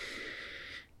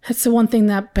 That's the one thing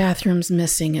that bathroom's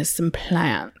missing, is some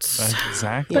plants.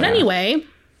 Exactly. But anyway,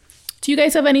 do you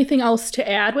guys have anything else to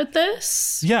add with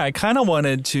this? Yeah, I kind of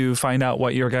wanted to find out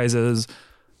what your guys'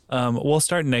 we'll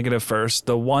start negative first.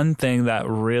 The one thing that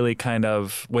really kind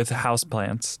of, with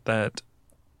houseplants, that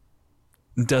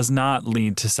does not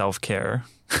lead to self-care.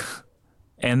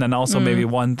 And then also maybe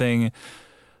one thing,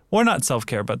 or not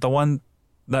self-care, but the one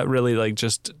that really like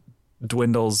just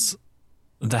dwindles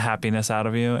the happiness out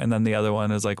of you, and then the other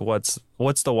one is like what's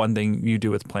the one thing you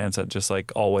do with plants that just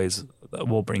like always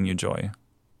will bring you joy?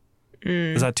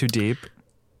 Is that too deep?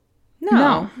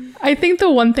 No. I think the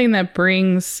one thing that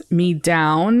brings me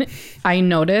down, I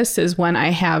notice, is when I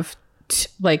have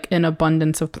like an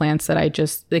abundance of plants that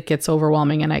it gets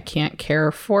overwhelming and I can't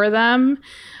care for them.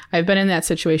 I've been in that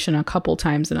situation a couple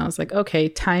times and I was like, okay,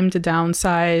 time to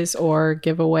downsize or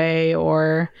give away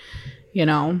or,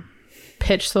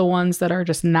 pitch the ones that are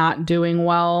just not doing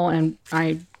well and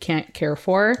I can't care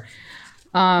for.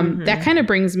 That kind of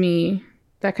brings me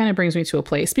to a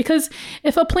place, because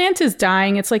if a plant is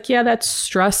dying, it's like, yeah, that's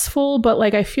stressful. But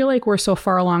like, I feel like we're so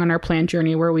far along in our plant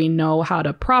journey where we know how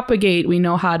to propagate, we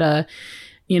know how to,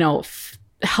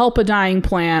 help a dying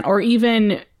plant, or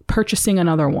even purchasing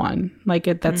another one. Like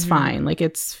that's fine. Like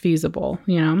it's feasible,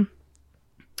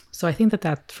 So I think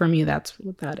that for me, that's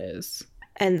what that is.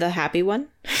 And the happy one?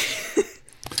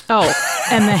 Oh,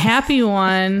 and the happy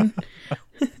one.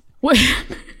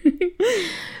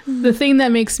 The thing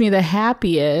that makes me the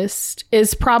happiest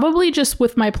is probably just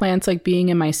with my plants, like being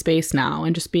in my space now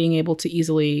and just being able to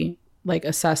easily like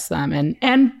assess them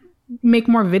and make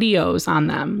more videos on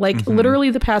them. Like literally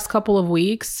the past couple of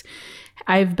weeks,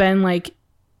 I've been like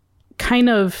kind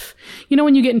of,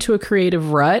 when you get into a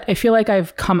creative rut, I feel like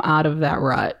I've come out of that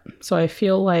rut. So I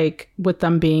feel like with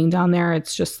them being down there,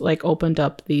 it's just like opened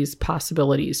up these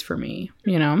possibilities for me,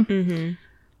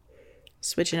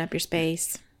 Switching up your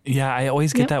space. Yeah, I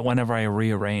always get that whenever I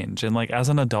rearrange. And like as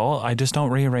an adult, I just don't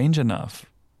rearrange enough.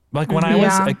 Like when I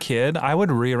was a kid, I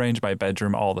would rearrange my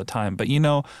bedroom all the time. But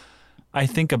I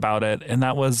think about it, and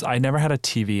I never had a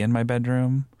TV in my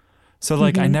bedroom. So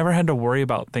like I never had to worry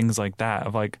about things like that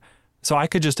of like, so I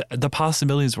could the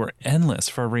possibilities were endless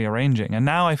for rearranging. And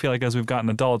now I feel like as we've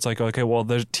gotten adults, like, okay, well,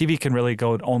 the TV can really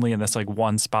go only in this like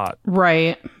one spot.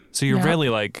 Right. So you're really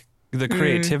like, the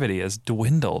creativity has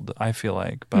dwindled, I feel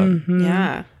like. But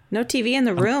Yeah. No TV in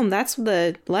the room. That's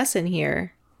the lesson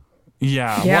here.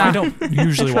 Yeah. Well, I don't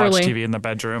usually watch TV in the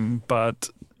bedroom, but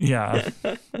yeah.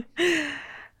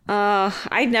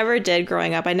 I never did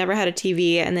growing up. I never had a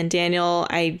TV. And then Daniel,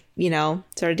 I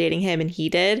started dating him and he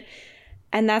did.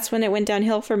 And that's when it went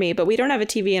downhill for me. But we don't have a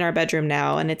TV in our bedroom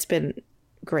now. And it's been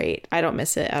great. I don't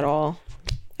miss it at all.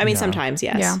 I mean, sometimes,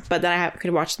 yes. Yeah. But then I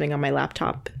could watch something on my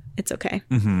laptop. It's okay.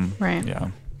 Right.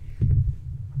 Yeah.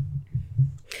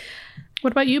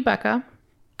 What about you, Becca?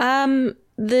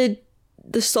 The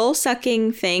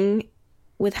soul-sucking thing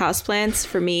with houseplants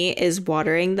for me is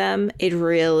watering them. It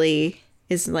really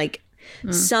is like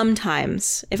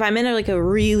sometimes if I'm in a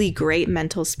really great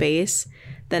mental space,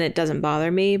 then it doesn't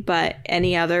bother me. But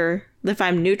if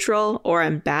I'm neutral or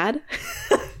I'm bad,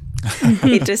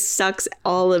 it just sucks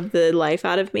all of the life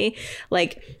out of me.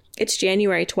 Like, it's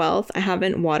January 12th. I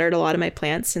haven't watered a lot of my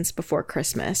plants since before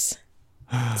Christmas.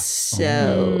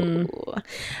 So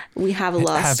we have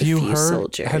lost a few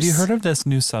soldiers. Have you heard of this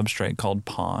new substrate called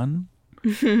Pon?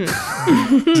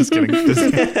 Just kidding.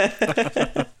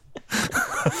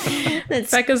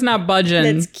 Becca's not budging.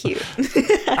 That's cute.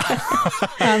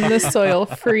 On the soil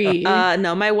free.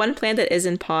 No, my one plant that is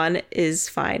in Pon is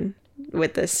fine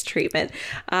with this treatment.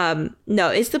 No,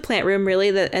 it's the plant room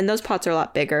really, and those pots are a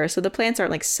lot bigger, so the plants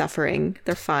aren't like suffering.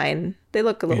 They're fine. They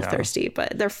look a little thirsty,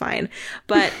 but they're fine.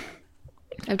 But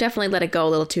I've definitely let it go a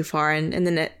little too far, and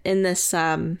then in this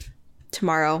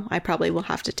tomorrow, I probably will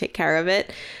have to take care of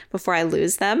it before I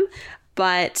lose them.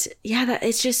 But yeah,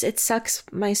 it sucks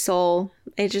my soul.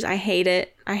 I hate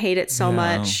it. I hate it so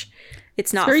much.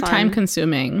 It's not very fun. time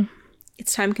consuming.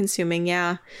 It's time consuming.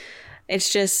 Yeah. It's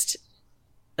just,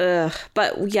 ugh.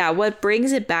 But yeah, what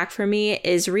brings it back for me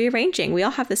is rearranging. We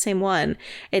all have the same one.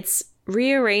 It's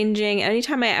rearranging.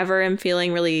 Anytime I ever am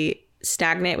feeling really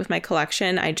stagnant with my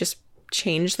collection, I just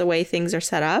change the way things are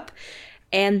set up.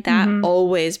 And that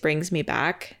always brings me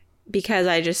back because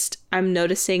I'm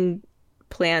noticing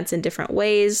plants in different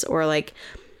ways, or like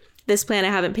this plant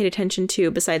I haven't paid attention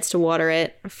to besides to water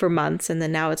it for months, and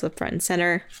then now it's up front and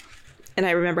center and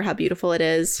I remember how beautiful it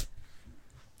is.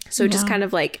 So it just kind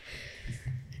of like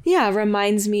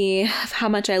reminds me of how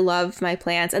much I love my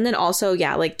plants. And then also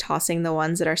like tossing the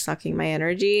ones that are sucking my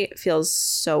energy feels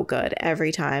so good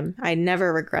every time. I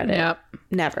never regret it.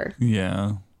 Never.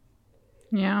 Yeah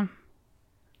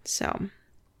So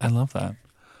I love that.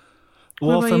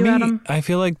 Well, for me, Adam? I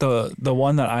feel like the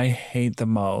one that I hate the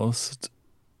most,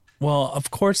 well,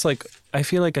 of course, like I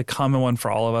feel like a common one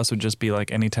for all of us would just be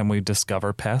like anytime we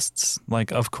discover pests,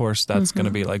 like of course that's going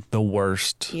to be like the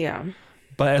worst. Yeah.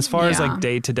 But as far as like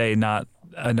day to day, not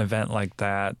an event like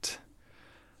that.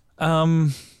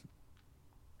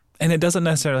 And it doesn't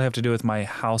necessarily have to do with my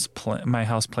house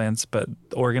plants, but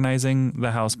organizing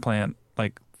the house plant,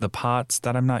 like the pots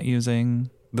that I'm not using,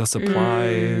 the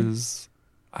supplies.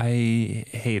 I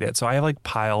hate it. So I have like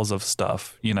piles of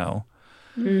stuff, you know.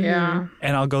 Yeah.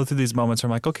 And I'll go through these moments where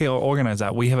I'm like, okay, I'll organize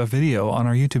that. We have a video on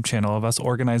our YouTube channel of us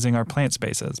organizing our plant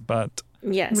spaces, but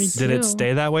Yes. did it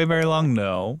stay that way very long?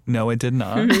 No, it did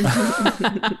not.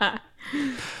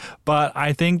 But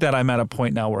I think that I'm at a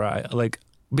point now where I like,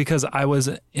 because I was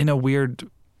in a weird,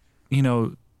 you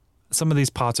know, some of these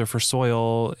pots are for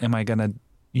soil. Am I going to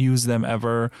use them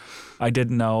ever? I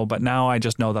didn't know, but now I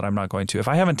just know that I'm not going to. If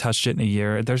I haven't touched it in a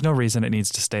year, there's no reason it needs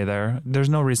to stay there. There's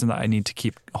no reason that I need to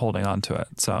keep holding on to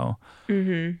it. So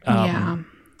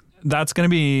that's going to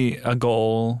be a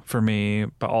goal for me,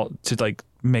 but to like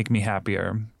make me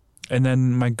happier. And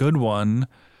then my good one,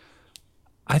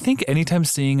 I think anytime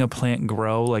seeing a plant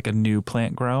grow, like a new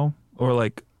plant grow, or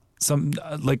like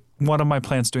one of my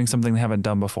plants doing something they haven't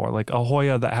done before, like a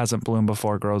Hoya that hasn't bloomed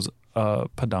before grows a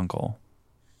peduncle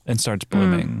and starts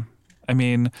blooming. I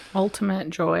mean,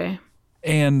 Ultimate joy.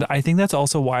 and I think that's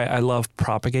also why I love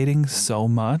propagating so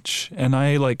much. And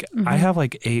I have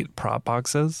like 8 prop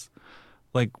boxes,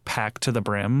 like packed to the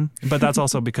brim, but that's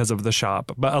also because of the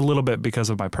shop, but a little bit because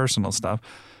of my personal stuff.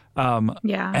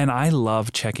 Yeah. And I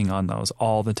love checking on those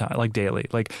all the time, like daily.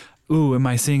 Like, ooh, am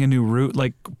I seeing a new root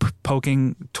like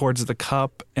poking towards the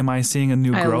cup? Am I seeing a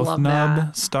new growth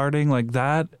nub starting like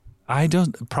that?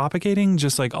 Propagating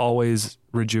just like always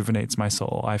rejuvenates my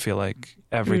soul, I feel like,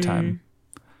 every time.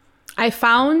 I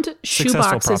found shoe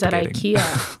Successful boxes at propagating.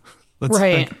 IKEA. That's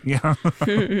Right. like, yeah.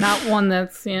 Not one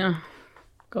that's,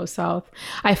 go south.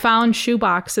 I found shoe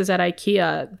boxes at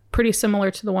IKEA, pretty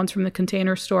similar to the ones from the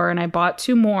Container Store, and I bought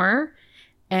 2 more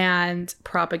and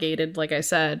propagated, like I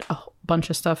said, a bunch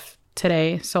of stuff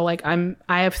today. So like I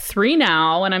have 3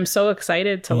 now, and I'm so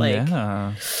excited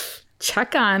to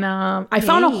check on them. I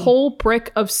found a whole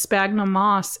brick of sphagnum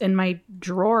moss in my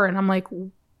drawer, and I'm like,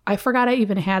 I forgot I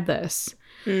even had this.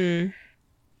 Nice.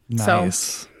 So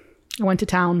I went to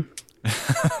town.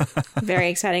 Very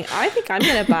exciting. I think I'm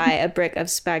going to buy a brick of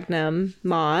sphagnum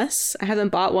moss. I haven't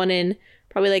bought one in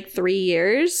probably like 3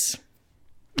 years.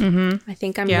 I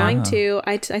think I'm going to.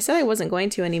 I said I wasn't going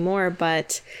to anymore,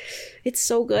 but it's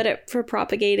so good for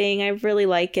propagating. I really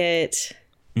like it.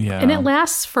 Yeah. And it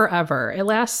lasts forever. It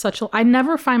lasts I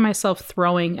never find myself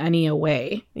throwing any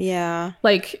away. Yeah.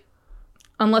 Like,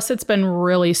 unless it's been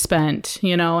really spent,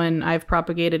 and I've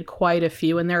propagated quite a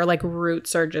few, and their like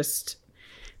roots are just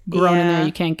grown in there.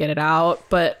 You can't get it out.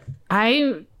 But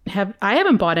I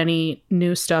haven't bought any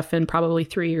new stuff in probably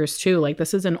 3 years too. Like,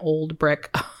 this is an old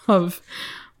brick of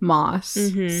moss.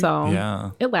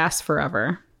 So it lasts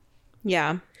forever.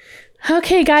 Yeah.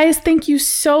 Okay, guys, thank you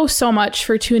so much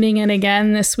for tuning in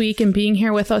again this week and being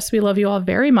here with us. We love you all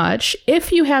very much.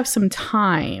 If you have some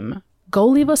time, go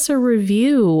leave us a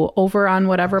review over on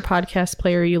whatever podcast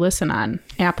player you listen on.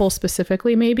 Apple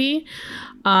specifically, maybe.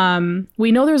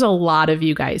 We know there's a lot of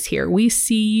you guys here. We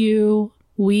see you.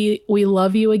 We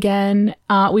love you again.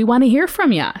 We want to hear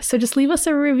from you. So just leave us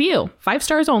a review. 5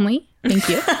 stars only. Thank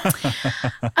you.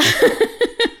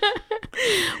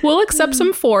 We'll accept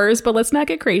some 4s, but let's not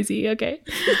get crazy, okay?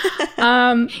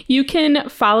 You can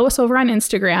follow us over on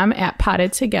Instagram at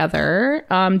Potted Together.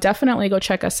 Definitely go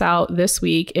check us out this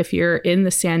week if you're in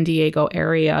the San Diego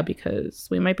area, because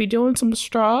we might be doing some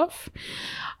stuff.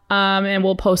 And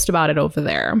we'll post about it over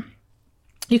there.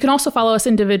 You can also follow us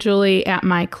individually at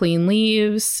My Clean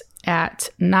Leaves, at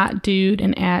Not Dude,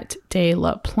 and at De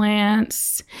La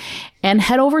Plants. And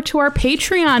head over to our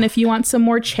Patreon if you want some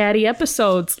more chatty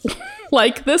episodes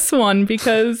like this one,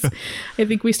 because I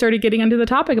think we started getting into the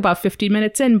topic about 15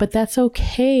 minutes in, but that's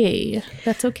okay.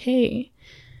 That's okay.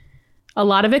 A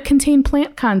lot of it contained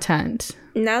plant content.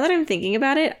 Now that I'm thinking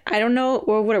about it, I don't know.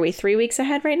 Well, what are we, 3 weeks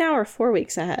ahead right now or 4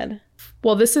 weeks ahead?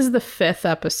 Well, this is the 5th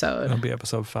episode. It'll be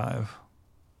episode 5.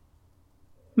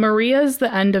 Maria's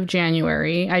the end of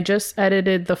January. I just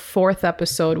edited the 4th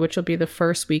episode, which will be the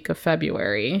first week of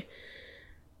February.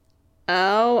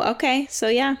 Oh, okay. So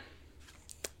yeah,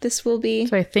 this will be.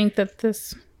 So I think that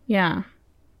this,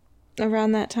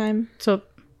 around that time. So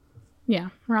yeah,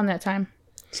 around that time.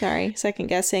 Sorry, second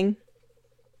guessing.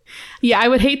 Yeah, I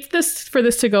would hate for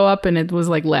this to go up and it was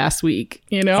like last week,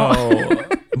 Oh,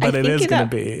 but it is going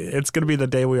up. to be. It's going to be the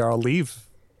day we all leave.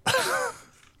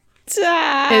 Is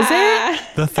it?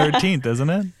 The 13th, isn't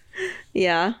it?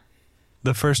 Yeah.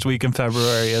 The first week in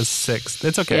February is 6th.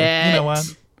 It's okay. Shit. You know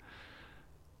what?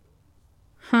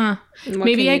 Huh.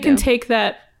 Maybe I can take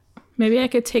that. Maybe I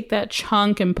could take that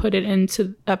chunk and put it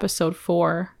into episode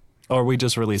 4. Or we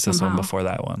just release this one Somehow. before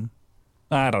that one.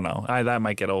 I don't know. That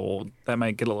might get old. That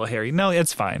might get a little hairy. No,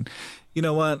 it's fine. You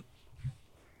know what?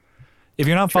 If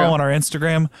you're not following our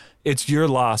Instagram, it's your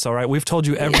loss, all right? We've told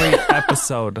you every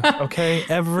episode, okay?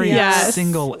 Every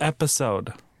single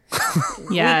episode.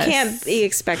 Yes. We can't be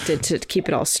expected to keep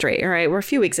it all straight, all right? We're a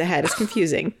few weeks ahead. It's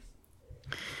confusing.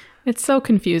 It's so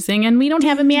confusing, and we don't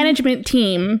have a management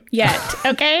team yet,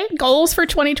 okay? Goals for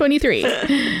 2023.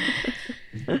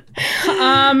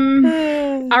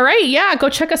 All right, yeah, go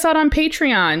check us out on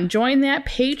Patreon. Join that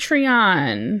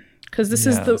Patreon, because this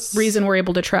is the reason we're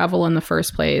able to travel in the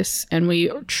first place, and we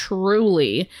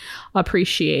truly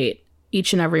appreciate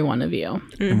each and every one of you.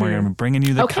 And we're going to be bringing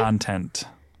you the content.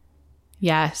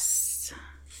 Yes.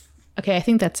 Okay, I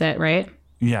think that's it, right?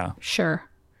 Yeah. Sure.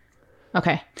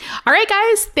 Okay. All right,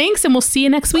 guys. Thanks, and we'll see you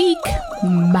next week.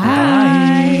 Bye.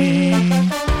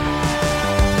 Bye.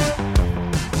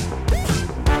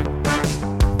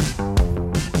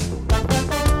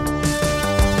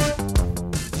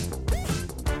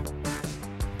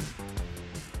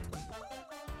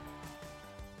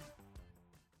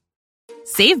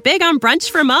 Save big on brunch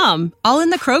for mom, all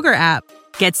in the Kroger app.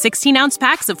 Get 16-ounce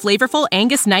packs of flavorful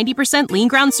Angus 90% lean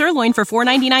ground sirloin for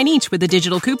 $4.99 each with a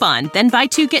digital coupon. Then buy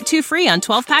 2, get 2 free on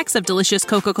 12 packs of delicious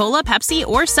Coca-Cola, Pepsi,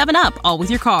 or 7-Up, all with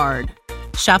your card.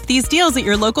 Shop these deals at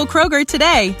your local Kroger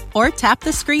today, or tap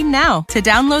the screen now to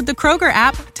download the Kroger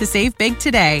app to save big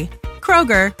today.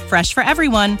 Kroger, fresh for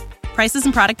everyone. Prices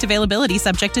and product availability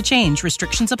subject to change.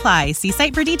 Restrictions apply. See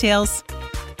site for details.